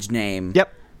garbage name.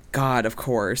 Yep. God, of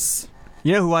course.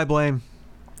 You know who I blame?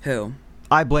 Who?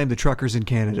 I blame the truckers in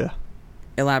Canada.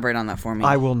 Elaborate on that for me.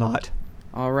 I will not.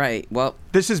 All right. Well,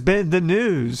 This has been the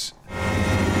news.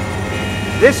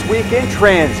 This week in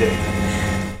transit.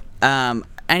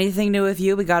 anything new with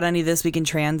you? We got any this week in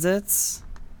transits?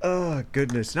 Oh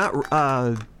goodness, not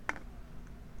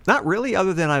really.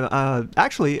 Other than I'm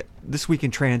actually this week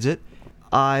in transit,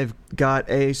 I've got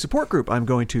a support group I'm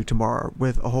going to tomorrow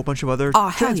with a whole bunch of other Oh,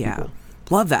 hell trans yeah. people.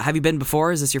 Love that. Have you been before?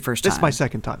 Or is this your first time? This is my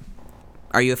second time.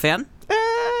 Are you a fan?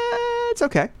 It's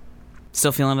okay.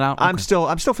 Still feeling it out? I'm still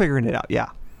figuring it out. Yeah.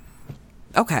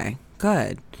 Okay,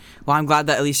 good. Well, I'm glad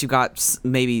that at least you got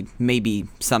maybe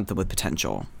something with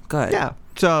potential. Good. Yeah.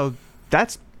 So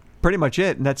that's pretty much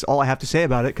it, and that's all I have to say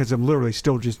about it because I'm literally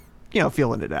still just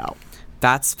feeling it out.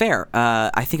 That's fair.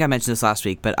 I think I mentioned this last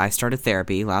week, but I started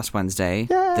therapy last Wednesday.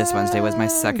 Yay! This Wednesday was my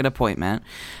second appointment.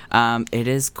 It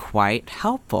is quite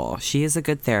helpful. She is a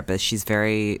good therapist. She's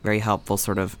very, very helpful,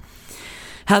 sort of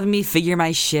helping me figure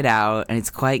my shit out, and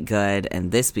it's quite good.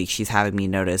 And this week she's having me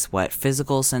notice what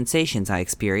physical sensations I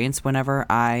experience whenever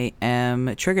I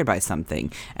am triggered by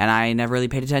something. And I never really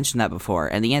paid attention to that before.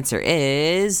 And the answer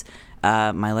is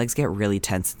my legs get really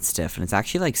tense and stiff, and it's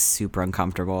actually like super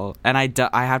uncomfortable. And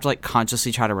I have to like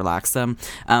consciously try to relax them,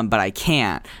 but I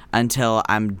can't until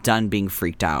I'm done being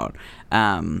freaked out.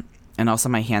 And also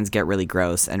my hands get really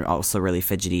gross and also really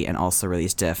fidgety and also really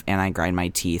stiff, and I grind my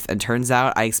teeth. And turns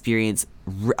out I experience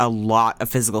a lot of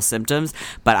physical symptoms,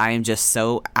 but I am just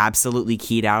so absolutely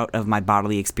keyed out of my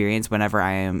bodily experience whenever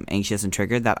I am anxious and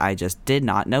triggered that I just did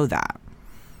not know that.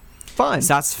 Fun.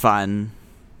 So that's fun.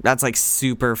 That's like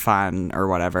super fun or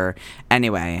whatever.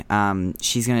 Anyway,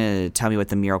 she's going to tell me what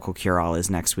the miracle cure-all is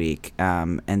next week.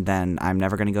 And then I'm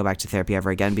never going to go back to therapy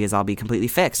ever again because I'll be completely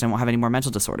fixed and won't have any more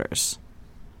mental disorders.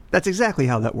 That's exactly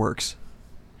how that works.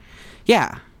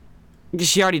 Yeah.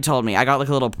 She already told me. I got like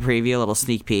a little preview, a little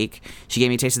sneak peek. She gave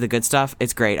me a taste of the good stuff.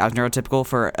 It's great. I was neurotypical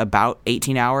for about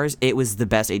 18 hours. It was the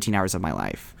best 18 hours of my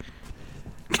life.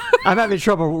 I'm having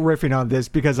trouble riffing on this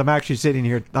because I'm actually sitting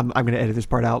here. I'm going to edit this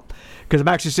part out because I'm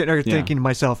actually sitting there thinking to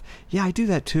myself, yeah, I do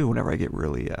that too whenever I get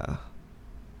really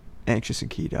anxious and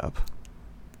keyed up.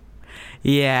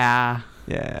 Yeah.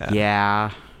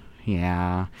 Yeah.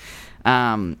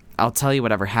 I'll tell you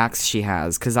whatever hacks she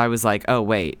has, because I was like, oh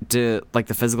wait, do like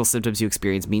the physical symptoms you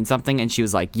experience mean something? And she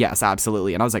was like, yes,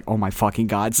 absolutely. And I was like, oh my fucking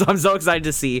god. So I'm so excited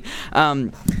to see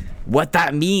what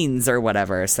that means or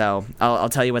whatever. So I'll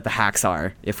tell you what the hacks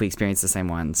are if we experience the same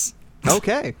ones.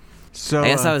 Okay. So I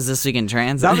guess that was this week in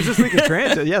transit. That was this week in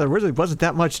transit. Yeah, there really wasn't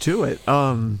that much to it.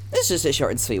 It's just a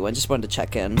short and sweet one. Just wanted to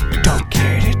check in. Don't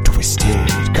get it twisted,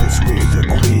 cause we're the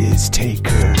quiz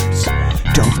takers.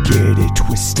 Don't get it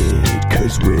twisted,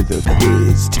 cause we're the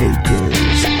quiz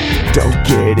takers. Don't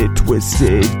get it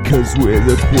twisted, cause we're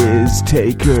the quiz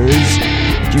takers.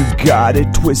 You got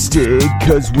it twisted,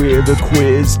 cause we're the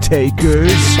quiz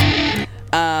takers.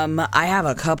 I have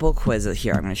a couple quizzes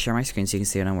here. I'm going to share my screen so you can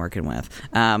see what I'm working with.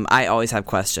 I always have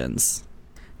questions.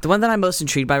 The one that I'm most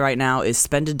intrigued by right now is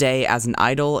spend a day as an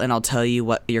idol, and I'll tell you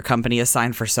what your company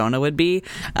assigned persona would be.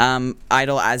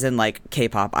 Idol as in, like,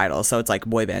 K-pop idol, so it's like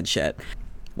boy band shit.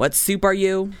 What soup are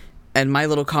you? And my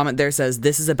little comment there says,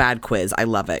 this is a bad quiz. I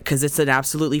love it, because it's an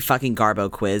absolutely fucking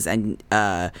garbo quiz, and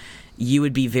you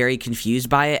would be very confused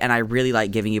by it, and I really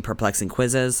like giving you perplexing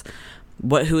quizzes.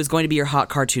 Who is going to be your hot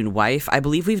cartoon wife? I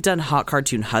believe we've done hot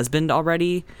cartoon husband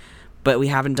already, but we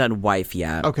haven't done wife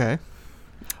yet. Okay.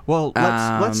 Well,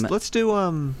 let's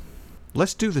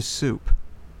do the soup.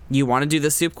 You want to do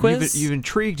the soup quiz? You've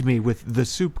intrigued me with the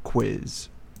soup quiz.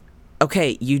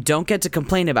 Okay, you don't get to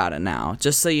complain about it now.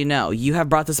 Just so you know, you have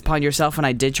brought this upon yourself, and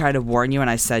I did try to warn you, and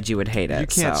I said you would hate it. You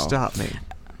can't stop me.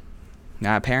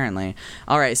 Apparently.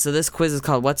 All right, so this quiz is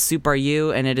called What Soup Are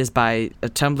You? And it is by a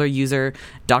Tumblr user,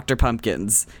 Dr.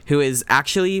 Pumpkins, who is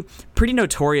actually pretty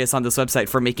notorious on this website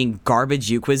for making garbage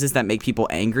U quizzes that make people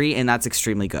angry, and that's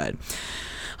extremely good.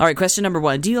 All right, question number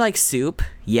 1. Do you like soup?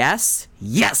 Yes.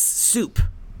 Yes, soup.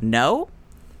 No?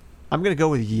 I'm going to go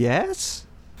with yes.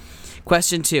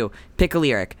 Question 2. Pick a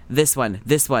lyric. This one.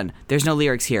 There's no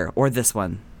lyrics here. Or this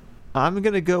one. I'm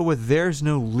going to go with there's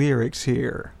no lyrics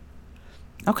here.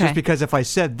 Okay. Just because if I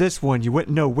said this one, you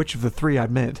wouldn't know which of the 3 I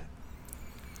meant.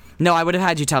 No, I would have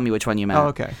had you tell me which one you meant. Oh,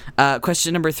 okay.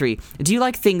 Question number 3. Do you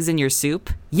like things in your soup?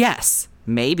 Yes.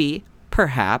 Maybe.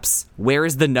 Perhaps. Where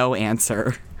is the no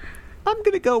answer? I'm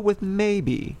going to go with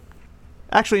maybe.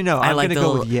 Actually, no. I'm going to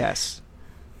go with yes.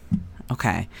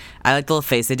 Okay. I like the little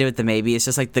face they did with the maybe. It's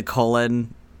just like the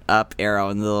colon up arrow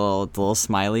and the little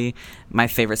smiley. My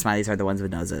favorite smileys are the ones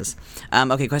with noses.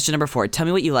 Okay, question number 4. Tell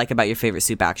me what you like about your favorite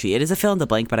soup, actually. It is a fill in the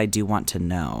blank, but I do want to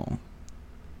know.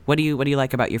 What do you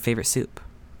like about your favorite soup?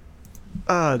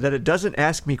 That it doesn't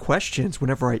ask me questions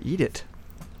whenever I eat it.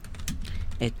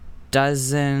 It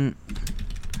doesn't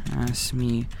ask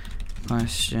me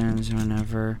questions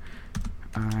whenever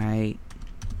I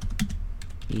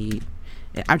eat.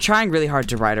 I'm trying really hard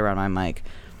to write around my mic.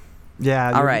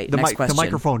 Yeah. All right, next the question.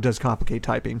 microphone does complicate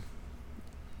typing.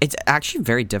 It's actually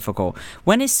very difficult.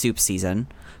 When is soup season?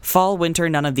 Fall, winter,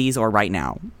 none of these, or right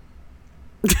now?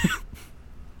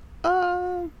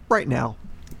 Right now.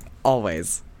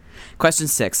 Always. Question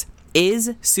 6.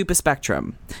 Is soup a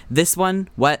spectrum? This one,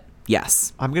 what?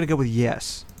 Yes. I'm going to go with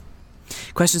yes.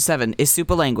 Question 7. Is soup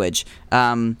a language?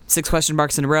 6 question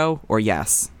marks in a row, or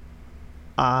yes?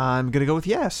 I'm going to go with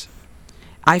yes.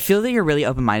 I feel that you're really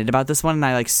open-minded about this one, and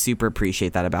I super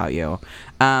appreciate that about you.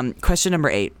 Question number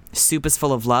 8. Soup is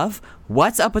full of love?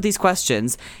 What's up with these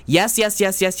questions? Yes, yes,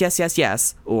 yes, yes, yes, yes,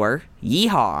 yes, or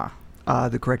yeehaw?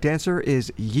 The correct answer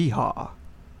is yeehaw.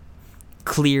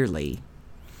 Clearly.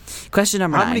 Question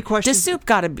number 9. How many questions? Does soup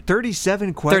gotta be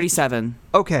 37 questions. 37.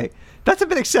 Okay, that's a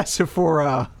bit excessive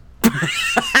for.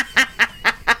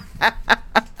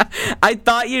 I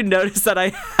thought you noticed that I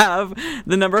have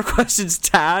the number of questions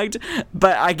tagged,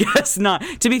 but I guess not.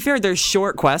 To be fair, they're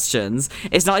short questions.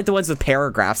 It's not like the ones with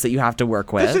paragraphs that you have to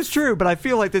work with. This is true, but I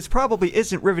feel like this probably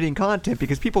isn't riveting content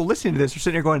because people listening to this are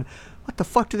sitting there going, what the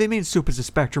fuck do they mean soup is a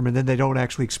spectrum? And then they don't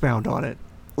actually expound on it.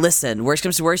 Listen, worst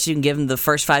comes to worst, you can give them the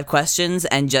first 5 questions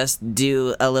and just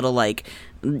do a little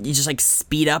you just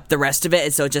speed up the rest of it,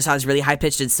 and so it just sounds really high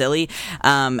pitched and silly.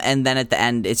 And then at the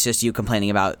end, it's just you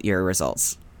complaining about your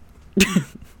results.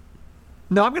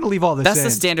 No, I'm going to leave all this in. That's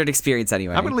the standard experience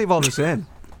anyway. I'm going to leave all this in.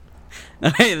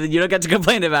 You don't get to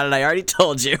complain about it. I already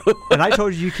told you. And I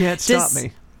told you can't stop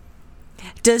me.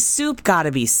 Does soup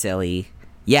gotta be silly?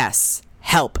 Yes.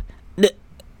 Help.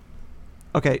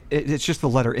 Okay, it's just the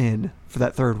letter N for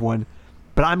that third one.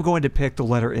 But I'm going to pick the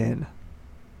letter N.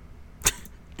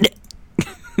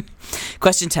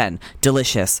 Question 10.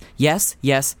 Delicious. Yes,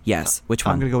 yes, yes. Which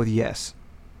one? I'm going to go with yes.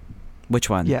 Which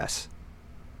one? Yes.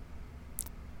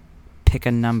 Pick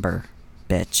a number,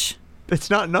 bitch. It's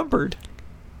not numbered.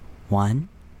 1,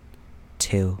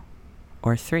 2,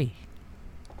 or 3.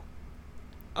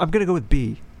 I'm going to go with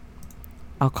B.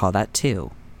 I'll call that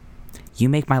 2. You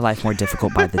make my life more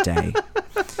difficult by the day.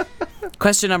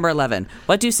 Question number 11.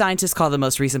 What do scientists call the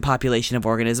most recent population of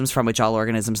organisms from which all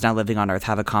organisms now living on Earth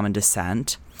have a common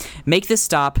descent? Make this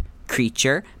stop: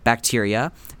 creature,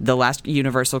 bacteria, the last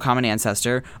universal common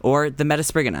ancestor, or the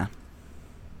Metasprigina?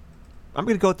 I'm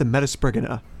going to go with the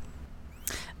Metasprigina.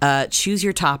 Choose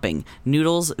your topping: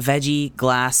 noodles, veggie,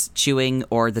 glass, chewing,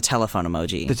 or the telephone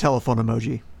emoji. The telephone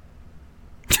emoji.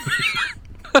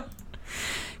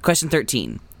 Question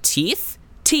 13. Teeth,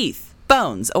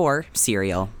 bones, or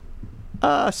cereal?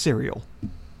 Cereal.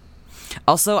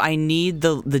 Also, I need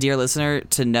the dear listener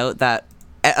to note that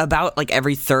about like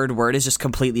every third word is just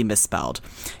completely misspelled.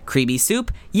 Creamy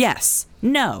soup, yes,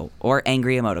 no, or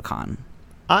angry emoticon.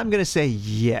 I'm going to say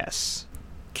yes.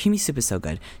 Creamy soup is so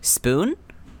good. Spoon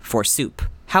for soup.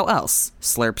 How else?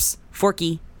 Slurps.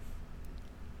 Forky.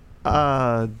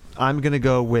 I'm going to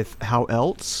go with how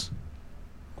else.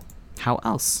 How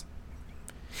else?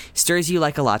 Stirs you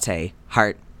like a latte.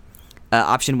 Heart.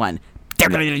 Option 1.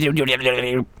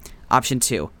 Option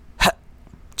 2.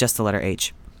 Just the letter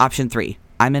H. Option 3.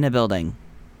 I'm in a building.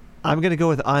 I'm going to go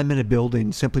with I'm in a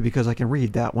building simply because I can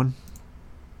read that one.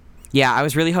 Yeah, I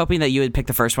was really hoping that you would pick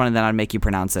the first one and then I'd make you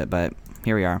pronounce it, but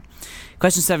here we are.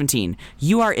 Question 17.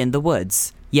 You are in the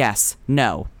woods. Yes.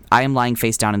 No. I am lying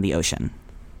face down in the ocean.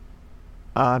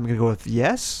 I'm going to go with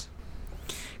yes.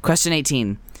 Question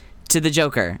 18. To the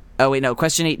Joker. Oh, wait, no.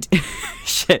 Question 8.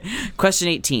 Shit. Question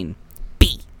 18.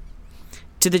 B.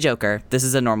 To the Joker. This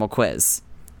is a normal quiz.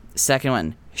 Second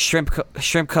one. Shrimp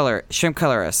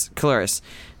colorist.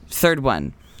 Third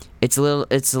one. It's a little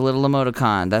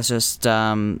emoticon. That's just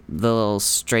the little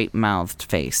straight mouthed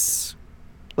face.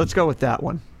 Let's go with that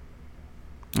one.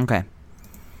 Okay.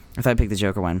 I thought I picked the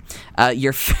Joker one.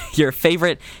 Your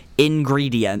favorite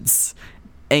ingredients.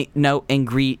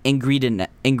 Ingredients.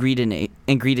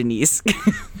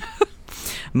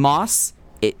 Moss,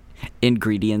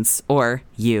 ingredients, or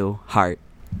you, heart.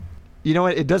 You know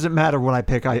what? It doesn't matter what I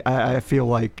pick. I feel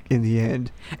like in the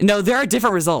end. No, there are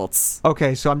different results.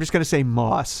 Okay, so I'm just going to say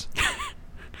moss.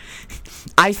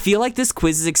 I feel like this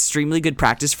quiz is extremely good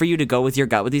practice for you to go with your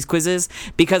gut with these quizzes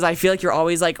because I feel like you're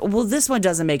always like, well, this one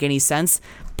doesn't make any sense.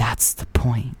 That's the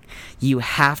point. You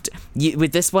have to,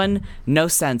 with this one, no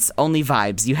sense, only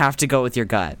vibes. You have to go with your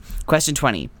gut. Question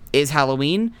 20. Is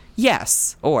Halloween?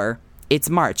 Yes. Or it's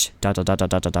March. ...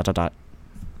 The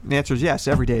answer is yes.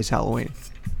 Every day is Halloween.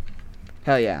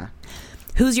 Hell yeah.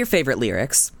 Who's your favorite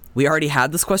lyrics? We already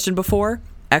had this question before.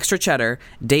 Extra cheddar,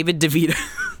 David DeVito,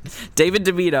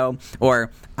 or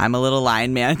I'm a little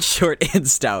lion man, short and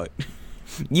stout.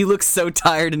 You look so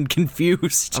tired and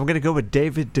confused. I'm going to go with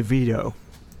David DeVito.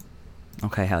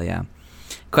 Okay, hell yeah.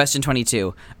 Question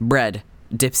 22. Bread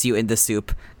dips you in the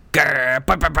soup.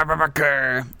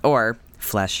 Grr, or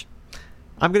flesh.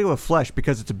 I'm going to go with flesh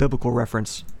because it's a biblical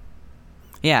reference.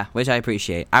 Yeah, which I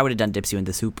appreciate. I would have done dips you in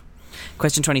the soup.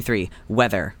 Question 23.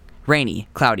 Weather. Rainy,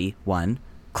 cloudy, 1.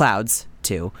 Clouds,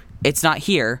 2. It's not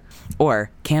here.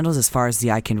 Or candles as far as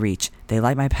the eye can reach. They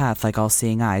light my path like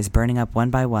all-seeing eyes, burning up one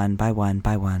by one, by one,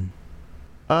 by one.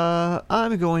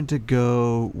 I'm going to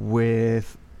go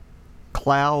with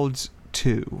clouds,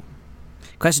 2.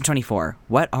 Question 24.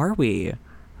 What are we?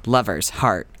 Lovers,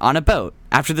 heart, on a boat.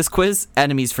 After this quiz,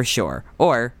 enemies for sure.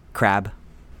 Or crab.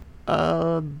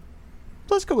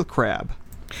 Let's go with crab.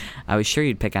 I was sure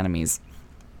you'd pick enemies.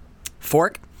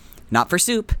 Fork, not for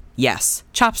soup. Yes.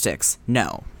 Chopsticks,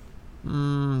 no.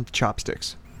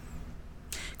 Chopsticks.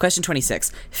 Question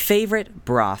 26. Favorite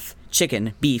broth.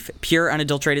 Chicken, beef, pure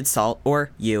unadulterated salt,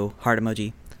 or you, heart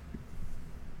emoji.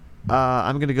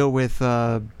 I'm going to go with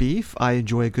beef. I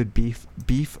enjoy a good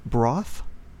beef broth.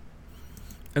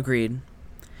 Agreed.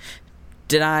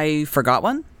 Did I forgot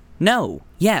one? No.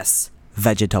 Yes.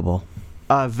 Vegetable.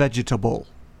 Vegetable.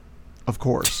 Of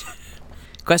course.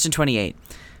 Question 28.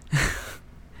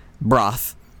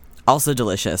 Broth. Also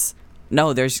delicious.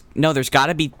 No, there's got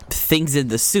to be things in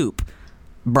the soup.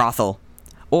 Brothel.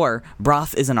 Or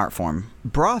broth is an art form.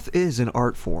 Broth is an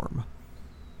art form.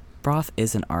 Broth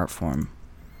is an art form.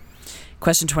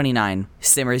 Question 29.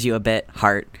 Simmers you a bit,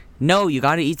 heart. No, you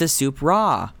got to eat the soup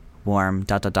raw. Warm, ...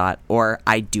 Or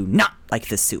I do not like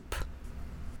the soup.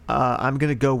 I'm going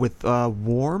to go with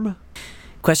warm.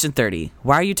 Question 30.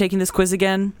 Why are you taking this quiz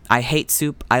again? I hate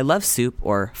soup, I love soup,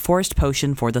 or forced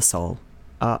potion for the soul.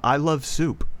 I love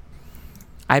soup.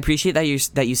 I appreciate that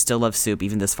you still love soup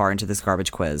even this far into this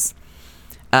garbage quiz.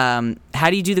 How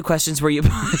do you do the questions where you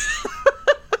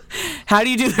How do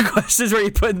you do the questions where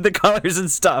you put in the colors and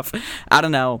stuff? I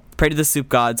don't know. Pray to the soup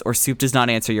gods, or soup does not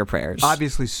answer your prayers.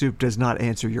 Obviously, soup does not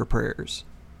answer your prayers.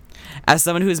 As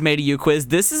someone who's made a U quiz,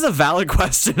 this is a valid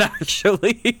question,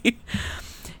 actually.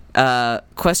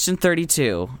 Question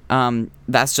 32.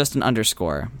 That's just an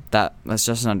underscore. That's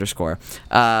just an underscore.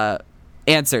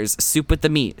 Answers: soup with the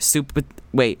meat, soup with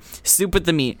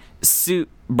the meat, soup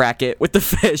bracket with the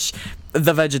fish,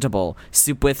 the vegetable,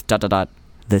 soup with ...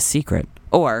 the secret,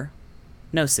 or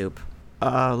no soup.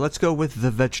 Let's go with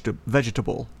the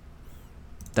vegetable.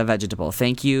 The vegetable.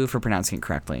 Thank you for pronouncing it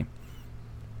correctly.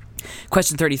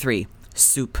 Question 33.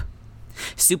 Soup.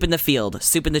 Soup in the field,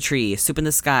 soup in the tree, soup in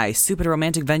the sky, soup at a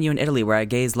romantic venue in Italy where I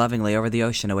gaze lovingly over the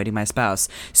ocean awaiting my spouse,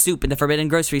 soup in the forbidden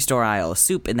grocery store aisle,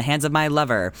 soup in the hands of my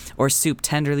lover, or soup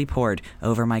tenderly poured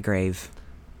over my grave.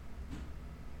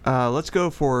 Let's go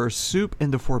for soup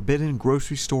in the forbidden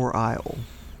grocery store aisle.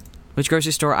 Which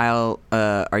grocery store aisle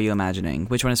are you imagining?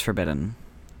 Which one is forbidden?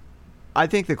 I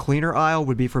think the cleaner aisle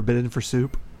would be forbidden for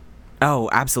soup. Oh,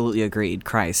 absolutely agreed.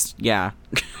 Christ. Yeah.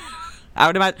 I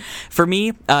would imagine, for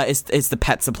me, it's the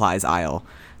pet supplies aisle.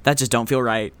 That just don't feel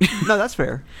right. No, that's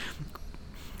fair.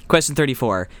 Question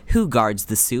 34. Who guards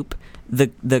the soup?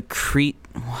 The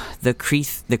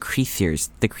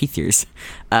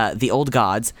old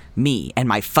gods, me, and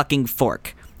my fucking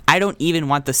fork. I don't even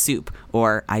want the soup,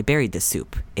 or I buried the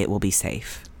soup. It will be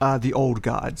safe. The old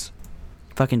gods.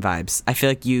 Fucking vibes. I feel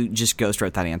like you just ghost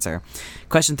wrote that answer.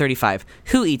 Question 35.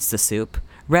 Who eats the soup?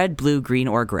 Red, blue, green,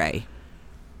 or gray?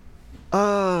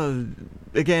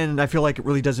 Again, I feel like it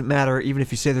really doesn't matter, even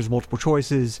if you say there's multiple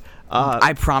choices.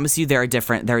 I promise you there are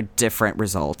different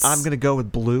results. I'm going to go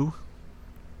with blue.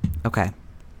 Okay.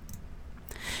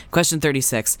 Question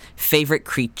 36. Favorite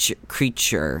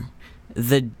creature.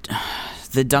 The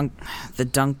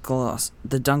Dunkleosteus,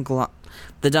 the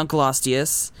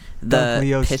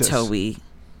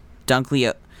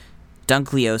Pitoe,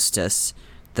 Dunkleostus,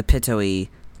 the Pitoe,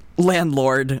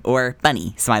 landlord, or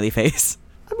bunny, smiley face.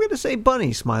 I'm going to say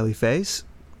bunny, smiley face.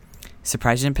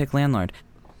 Surprised you didn't pick landlord.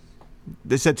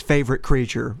 This says favorite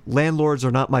creature. Landlords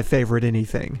are not my favorite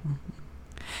anything.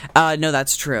 No,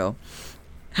 that's true.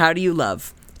 How do you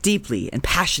love? Deeply and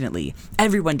passionately.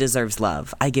 Everyone deserves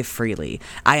love. I give freely.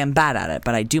 I am bad at it,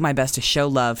 but I do my best to show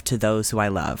love to those who I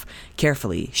love.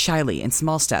 Carefully, shyly, in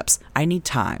small steps. I need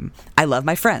time. I love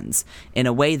my friends in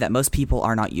a way that most people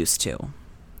are not used to.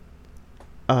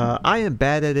 I am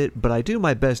bad at it, but I do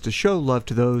my best to show love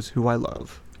to those who I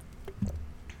love.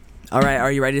 All right,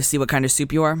 are you ready to see what kind of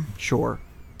soup you are? Sure.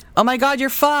 Oh my god, you're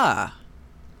pho!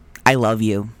 I love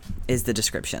you, is the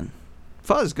description.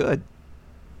 Pho is good.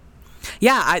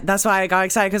 Yeah, that's why I got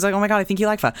excited, because like, oh my god, I think you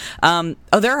like pho.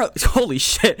 Holy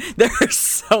shit, there are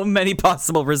so many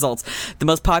possible results. The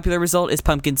most popular result is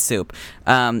pumpkin soup.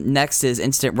 Next is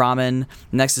instant ramen.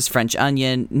 Next is French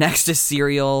onion. Next is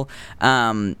cereal.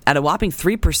 At a whopping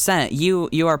 3%,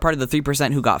 you are part of the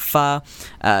 3% who got pho,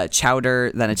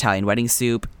 chowder, then Italian wedding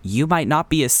soup. You might not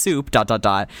be a soup, ...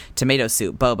 tomato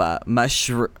soup, boba,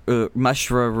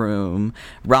 mushroom,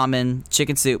 ramen,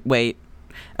 chicken soup, wait.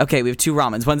 Okay, we have two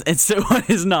ramens. One's instant, one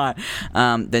is not.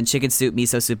 Then chicken soup,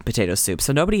 miso soup, and potato soup.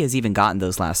 So nobody has even gotten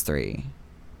those last three.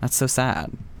 That's so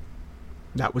sad.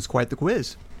 That was quite the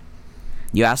quiz.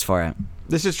 You asked for it.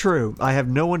 This is true. I have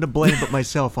no one to blame but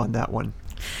myself on that one.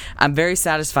 I'm very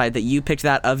satisfied that you picked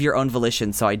that of your own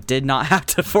volition, so I did not have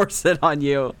to force it on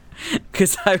you.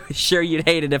 Because I was sure you'd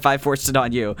hate it if I forced it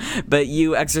on you. But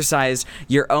you exercised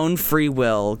your own free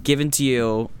will given to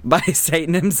you by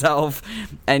Satan himself.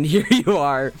 And here you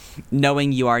are,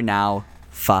 knowing you are now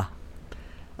pho.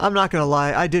 I'm not going to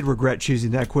lie. I did regret choosing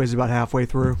that quiz about halfway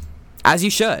through. As you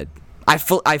should. I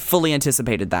fully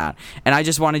anticipated that. And I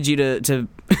just wanted you to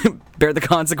bear the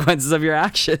consequences of your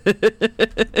actions.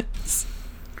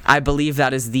 I believe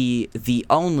that is the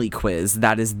only quiz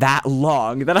that is that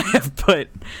long that I have put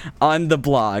on the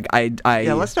blog.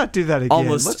 Yeah, let's not do that again.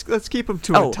 Let's keep them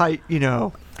to a tight,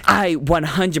 I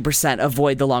 100%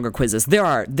 avoid the longer quizzes. There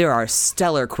are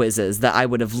stellar quizzes that I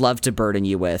would have loved to burden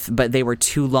you with, but they were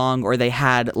too long, or they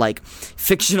had like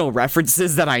fictional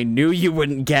references that I knew you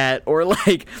wouldn't get, or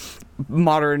like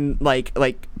modern like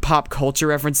pop culture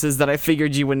references that I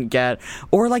figured you wouldn't get,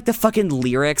 or like the fucking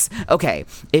lyrics. Okay,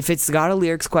 if it's got a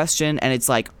lyrics question and it's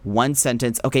like one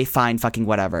sentence, okay, fine, fucking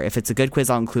whatever. If it's a good quiz,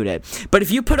 I'll include it. But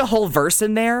if you put a whole verse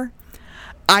in there,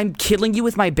 I'm killing you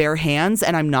with my bare hands,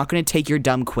 and I'm not going to take your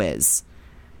dumb quiz.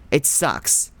 It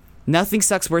sucks. Nothing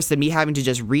sucks worse than me having to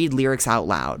just read lyrics out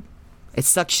loud. It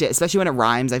sucks shit, especially when it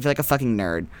rhymes. I feel like a fucking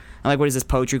nerd. I'm like, what is this,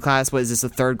 poetry class? What is this, a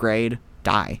third grade?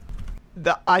 Die.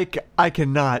 I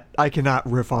cannot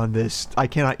riff on this. I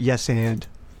cannot yes and.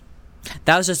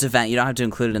 That was just a vent. You don't have to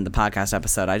include it in the podcast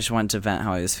episode. I just wanted to vent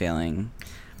how I was feeling.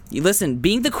 You listen,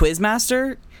 being the quiz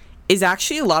master is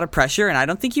actually a lot of pressure, and I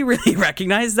don't think you really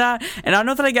recognize that. And I don't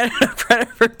know that I get enough credit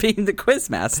for being the quiz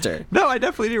master. No, I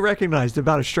definitely do recognize the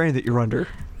amount of strain that you're under.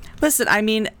 Listen, I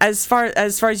mean, as far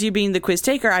as you being the quiz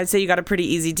taker, I'd say you got a pretty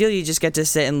easy deal. You just get to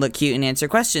sit and look cute and answer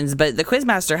questions. But the quiz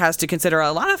master has to consider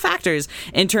a lot of factors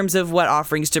in terms of what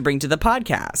offerings to bring to the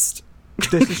podcast.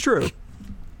 This is true.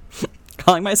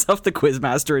 Calling myself the quiz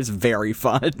master is very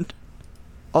fun.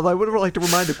 Although I would like to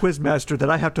remind the quiz master that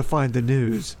I have to find the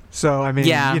news. So, I mean,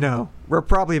 yeah. we're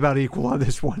probably about equal on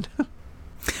this one.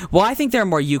 Well, I think there are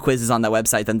more U quizzes on that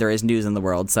website than there is news in the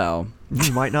world, so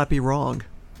You might not be wrong.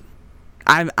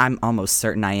 I'm almost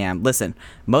certain I am. Listen,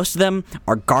 most of them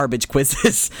are garbage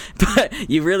quizzes, but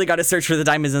you really got to search for the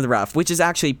diamonds in the rough, which is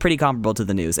actually pretty comparable to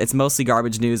the news. It's mostly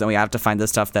garbage news, and we have to find the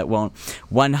stuff that won't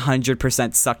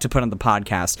 100% suck to put on the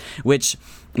podcast, which,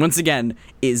 once again,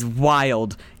 is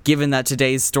wild, given that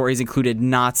today's stories included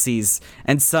Nazis,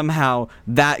 and somehow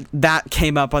that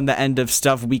came up on the end of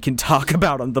stuff we can talk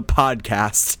about on the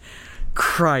podcast.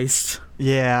 Christ.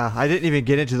 Yeah, I didn't even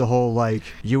get into the whole, like,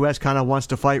 U.S. kind of wants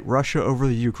to fight Russia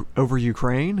over over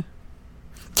Ukraine.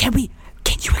 Can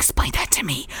you explain that to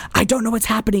me? I don't know what's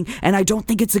happening, and I don't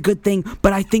think it's a good thing,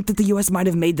 but I think that the U.S. might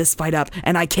have made this fight up,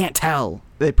 and I can't tell.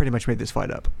 They pretty much made this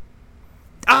fight up.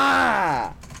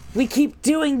 Ah! We keep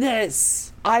doing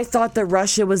this! I thought that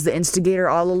Russia was the instigator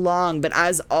all along, but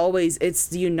as always, it's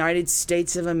the United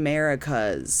States of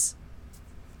Americas.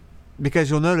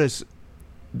 Because you'll notice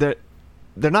that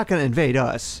they're not going to invade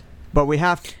us, but we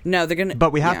have to, No, they're gonna.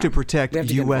 but we have yeah, to protect we have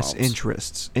to get U.S. involved.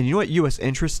 interests. And you know what U.S.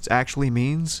 interests actually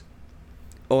means?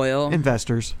 Oil.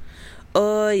 Investors.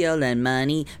 Oil and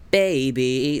money,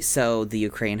 baby. So the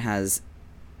Ukraine has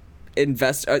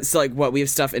so like what, we have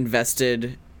stuff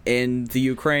invested in the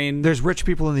Ukraine. There's rich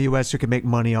people in the U.S. who can make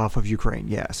money off of Ukraine,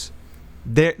 yes.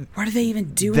 What are they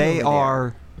even doing? They over there?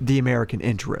 are the American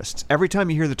interests. Every time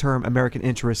you hear the term American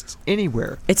interests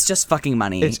anywhere, It's just fucking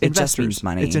money. it's It investors. just means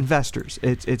money. It's investors.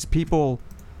 It's people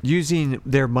using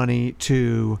their money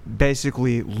to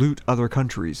basically loot other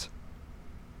countries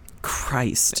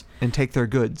Christ. and take their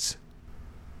goods.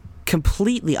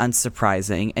 Completely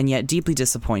unsurprising and yet deeply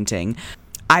disappointing.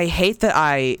 I hate that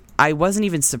I wasn't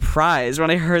even surprised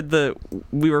when I heard that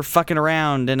we were fucking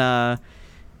around in the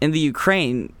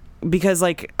Ukraine, because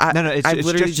like No, it's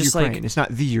literally just Ukraine. like, It's not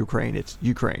the Ukraine. It's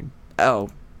Ukraine. oh,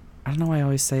 I don't know why I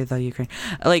always say the Ukraine.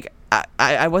 Like,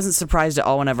 I wasn't surprised at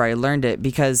all whenever I learned it,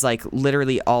 because like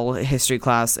literally all history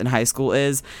class in high school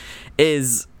is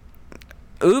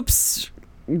oops,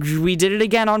 we did it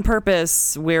again on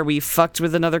purpose, where we fucked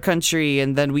with another country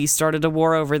and then we started a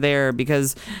war over there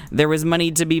because there was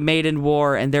money to be made in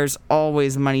war, and there's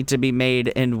always money to be made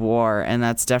in war, and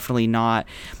that's definitely not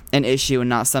an issue and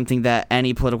not something that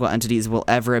any political entities will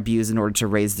ever abuse in order to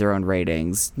raise their own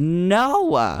ratings.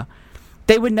 No,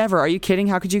 they would never. Are you kidding?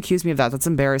 How could you accuse me of that? That's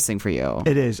embarrassing for you.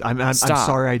 It is. I'm Stop.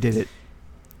 sorry I did it.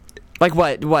 Like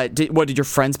what did your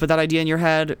friends put that idea in your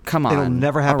head? Come on. It'll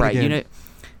never happen all right, again.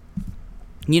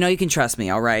 You know you can trust me,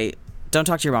 all right? Don't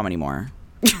talk to your mom anymore.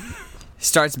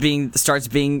 starts being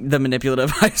the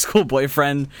manipulative high school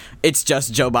boyfriend. It's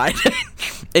just Joe Biden.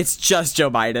 It's just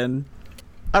Joe Biden.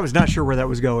 I was not sure where that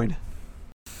was going.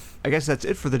 I guess that's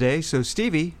it for the day. So,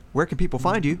 Stevie, where can people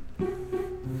find you?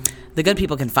 The good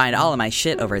people can find all of my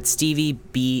shit over at Stevie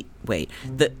B.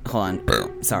 Hold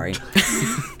on. Sorry.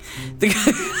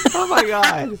 Oh my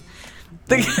God.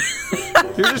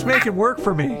 You're just making work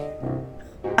for me.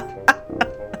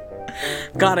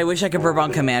 God, I wish I could burp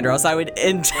on command, or else I would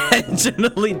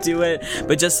intentionally do it.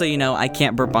 But just so you know, I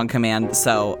can't burp on command,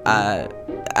 so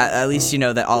at least you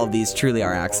know that all of these truly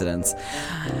are accidents.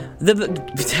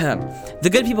 The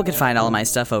good people can find all of my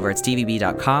stuff over at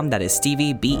StevieB.com. That is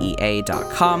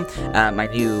StevieBEA.com. My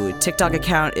new TikTok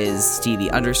account is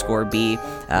Stevie_B.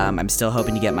 I'm still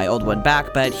hoping to get my old one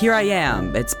back, but here I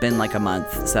am. It's been like a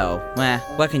month, so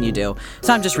what can you do?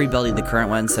 So I'm just rebuilding the current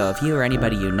one. So if you or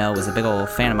anybody you know is a big old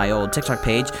fan of my old TikTok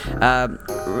page,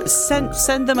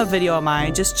 send them a video of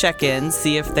mine. Just check in,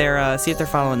 see if they're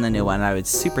following the new one. I would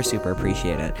super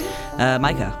appreciate it.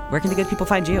 Micah, where can the good people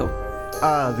find you?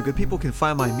 The good people can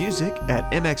find my music at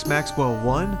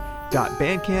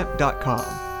mxmaxwell1.bandcamp.com.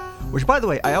 Which, by the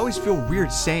way, I always feel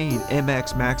weird saying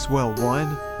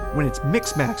MXMaxwell1 when it's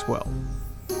Mix Maxwell.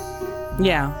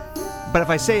 Yeah. But if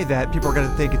I say that, people are going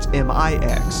to think it's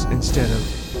MIX instead of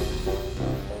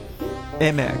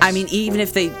MX. I mean, even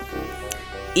if they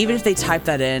type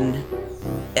that in,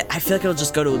 I feel like it'll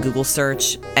just go to a Google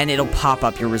search and it'll pop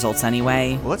up your results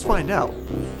anyway. Well, let's find out.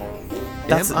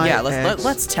 Let's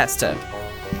test it.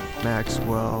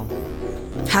 Maxwell.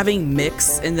 Having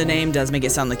mix in the name does make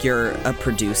it sound like you're a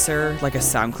producer, like a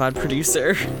SoundCloud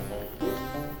producer.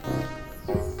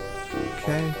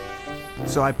 Okay.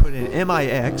 So I put in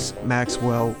MIX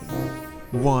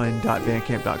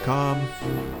Maxwell1.bandcamp.com.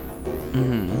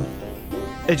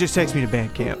 Mm-hmm. It just takes me to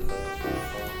Bandcamp.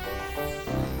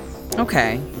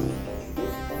 Okay.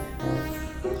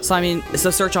 So I mean,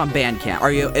 search on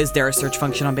Bandcamp. Is there a search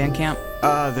function on Bandcamp?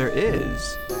 There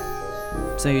is.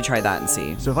 So you try that and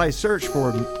see. So if I search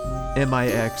for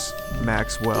MIX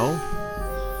Maxwell,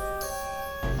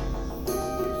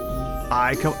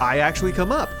 I actually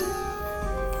come up.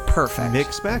 Perfect.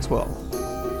 Mix Maxwell.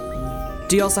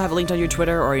 Do you also have it linked on your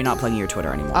Twitter, or are you not plugging your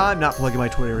Twitter anymore? I'm not plugging my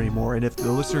Twitter anymore, and if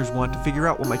the listeners want to figure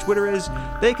out what my Twitter is,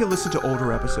 they can listen to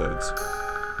older episodes.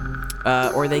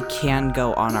 Or they can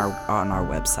go on our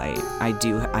website. I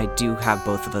do have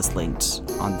both of us linked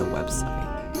on the website.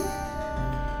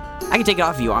 I can take it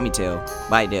off if you want me to,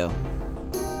 but I do.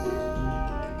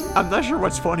 I'm not sure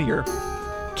what's funnier,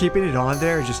 keeping it on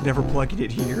there and just never plugging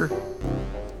it here.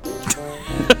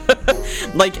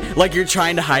 Like you're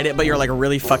trying to hide it, but you're like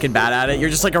really fucking bad at it. You're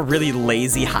just like a really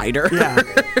lazy hider. Yeah.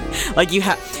 Like you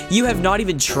have not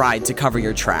even tried to cover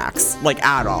your tracks, like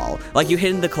at all. Like you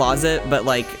hid in the closet, but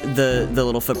like the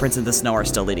little footprints in the snow are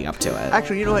still leading up to it.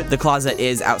 Actually, you know what? The closet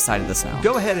is outside of the snow.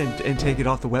 Go ahead and take it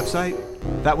off the website.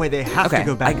 That way they have to Okay,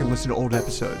 go back and listen to old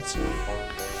episodes.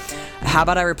 How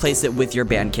about I replace it with your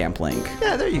Bandcamp link?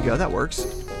 Yeah, there you go. That works.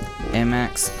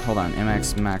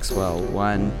 MX Maxwell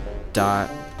 1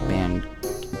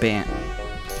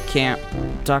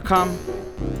 bandcamp.com.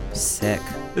 Sick.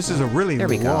 This is a really There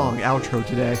we go. long outro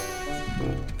today.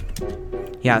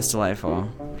 Yeah, it's delightful.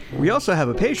 We also have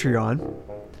a Patreon.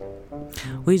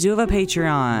 We do have a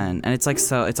Patreon, and it's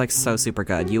so super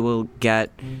good. You will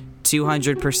get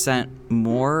 200%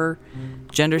 more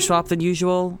gender swap than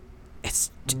usual. It's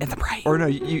at the price. Or no,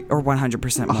 Or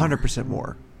 100% more. 100%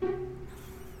 more.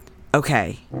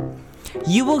 Okay.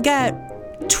 You will get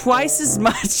twice as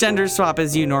much gender swap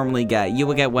as you normally get. You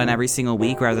will get one every single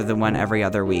week rather than one every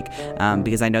other week,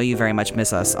 because I know you very much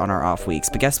miss us on our off weeks.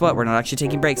 But guess what? We're not actually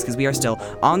taking breaks because we are still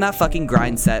on that fucking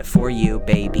grind set for you,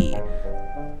 baby.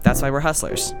 That's why we're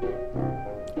hustlers.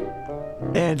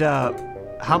 And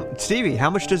Stevie,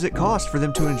 how much does it cost for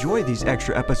them to enjoy these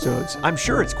extra episodes? I'm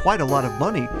sure it's quite a lot of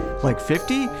money. Like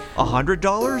 $50,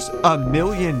 $100, $1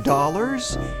 million?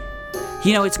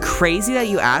 You know, it's crazy that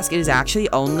you ask. It is actually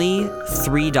only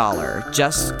 $3.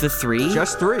 Just the 3.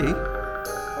 Just 3.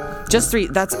 Just 3.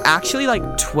 That's actually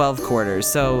like 12 quarters.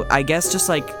 So I guess just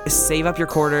like save up your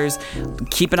quarters.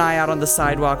 Keep an eye out on the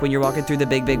sidewalk when you're walking through the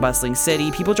big bustling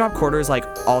city. People drop quarters like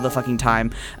all the fucking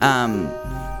time.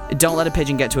 Don't let a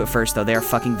pigeon get to it first, though. They are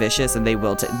fucking vicious, and they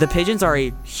will. The pigeons are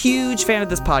a huge fan of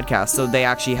this podcast, so they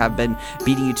actually have been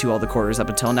beating you to all the quarters up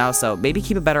until now. So maybe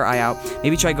keep a better eye out.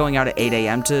 Maybe try going out at 8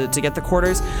 a.m. to get the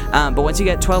quarters. But once you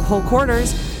get 12 whole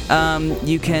quarters,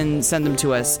 you can send them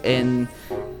to us in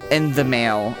the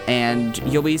mail, and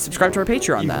you'll be subscribed to our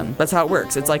Patreon then. That's how it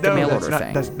works. It's like the mail order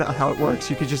thing. That's not how it works.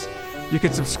 You can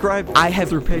subscribe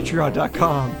through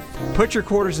patreon.com. Put your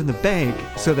quarters in the bank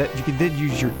so that you can then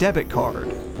use your debit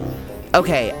card.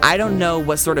 Okay, I don't know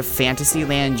what sort of fantasy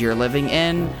land you're living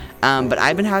in, but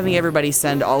I've been having everybody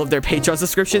send all of their Patreon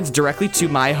subscriptions directly to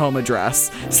my home address.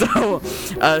 So,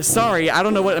 sorry, I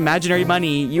don't know what imaginary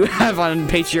money you have on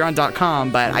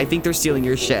patreon.com, but I think they're stealing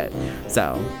your shit.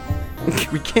 So,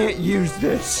 We can't use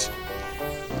this.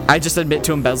 I just admit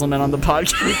to embezzlement on the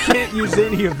podcast. We can't use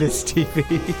any of this,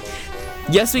 TV.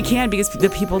 Yes, we can, because the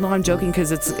people know I'm joking,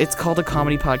 because it's called a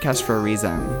comedy podcast for a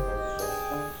reason.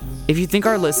 If you think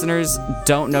our listeners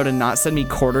don't know to not send me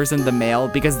quarters in the mail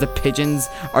because the pigeons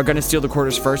are going to steal the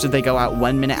quarters first if they go out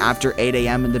 1 minute after 8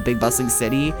 a.m. in the big bustling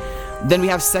city, then we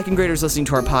have second graders listening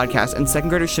to our podcast, and second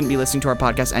graders shouldn't be listening to our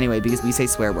podcast anyway because we say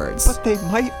swear words. But they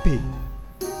might be.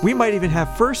 We might even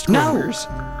have first graders.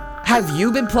 No. Have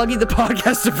you been plugging the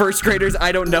podcast to first graders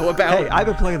I don't know about? Hey, I've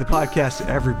been playing the podcast to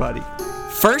everybody.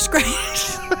 First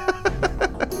graders?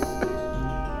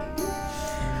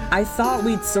 I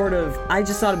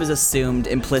just thought it was assumed,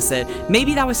 implicit.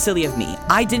 Maybe that was silly of me.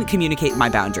 I didn't communicate my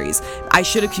boundaries. I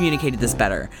should have communicated this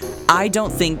better. I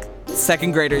don't think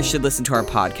second graders should listen to our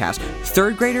podcast.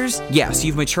 Third graders, yes,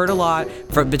 you've matured a lot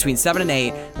from between 7 and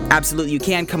 8. Absolutely, you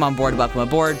can come on board. Welcome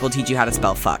aboard. We'll teach you how to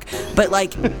spell fuck. But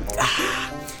like,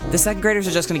 the second graders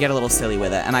are just going to get a little silly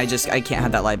with it, and I can't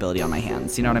have that liability on my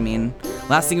hands. You know what I mean?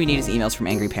 Last thing we need is emails from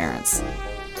angry parents.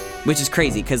 Which is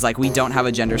crazy, because, like, we don't have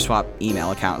a gender swap email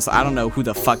account, so I don't know who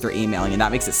the fuck they're emailing, and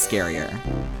that makes it scarier.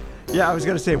 Yeah, I was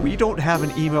going to say, we don't have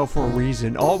an email for a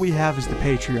reason. All we have is the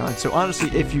Patreon. So, honestly,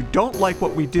 if you don't like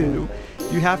what we do,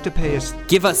 you have to pay us...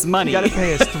 Give us money. You got to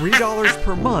pay us $3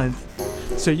 per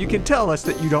month, so you can tell us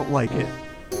that you don't like it.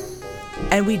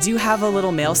 And we do have a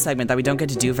little mail segment that we don't get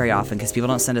to do very often, because people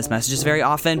don't send us messages very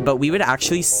often, but we would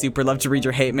actually super love to read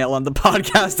your hate mail on the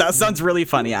podcast. That sounds really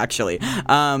funny, actually.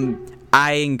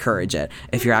 I encourage it.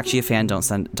 If you're actually a fan, don't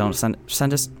send us.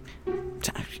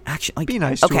 Actually, like, be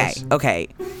nice to us. Okay.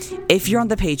 If you're on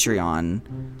the Patreon,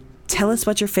 tell us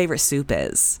what your favorite soup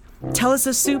is. Tell us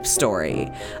a soup story.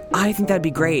 I think that'd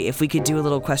be great if we could do a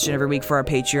little question every week for our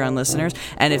Patreon listeners,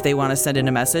 and if they want to send in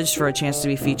a message for a chance to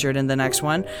be featured in the next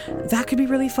one, that could be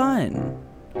really fun.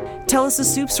 Tell us a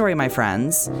soup story, my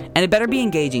friends. And it better be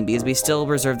engaging because we still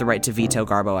reserve the right to veto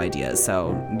Garbo ideas,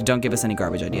 so don't give us any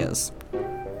garbage ideas.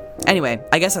 Anyway,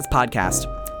 I guess that's podcast.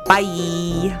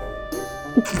 Bye!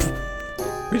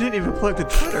 We didn't even plug the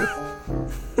Twitter.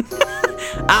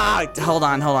 Hold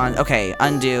on. Okay,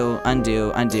 undo,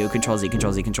 Control Z.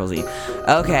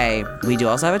 Okay, we do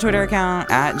also have a Twitter account,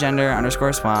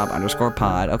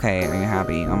 @gender_swap_pod. Okay, are you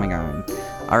happy? Oh my god.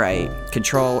 Alright,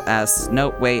 Control S. No,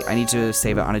 wait, I need to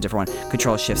save it on a different one.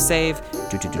 Control Shift Save.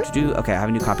 Do. Okay, I have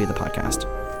a new copy of the podcast.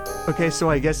 Okay, so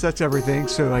I guess that's everything.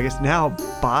 So I guess now,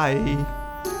 bye.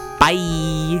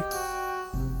 Bye!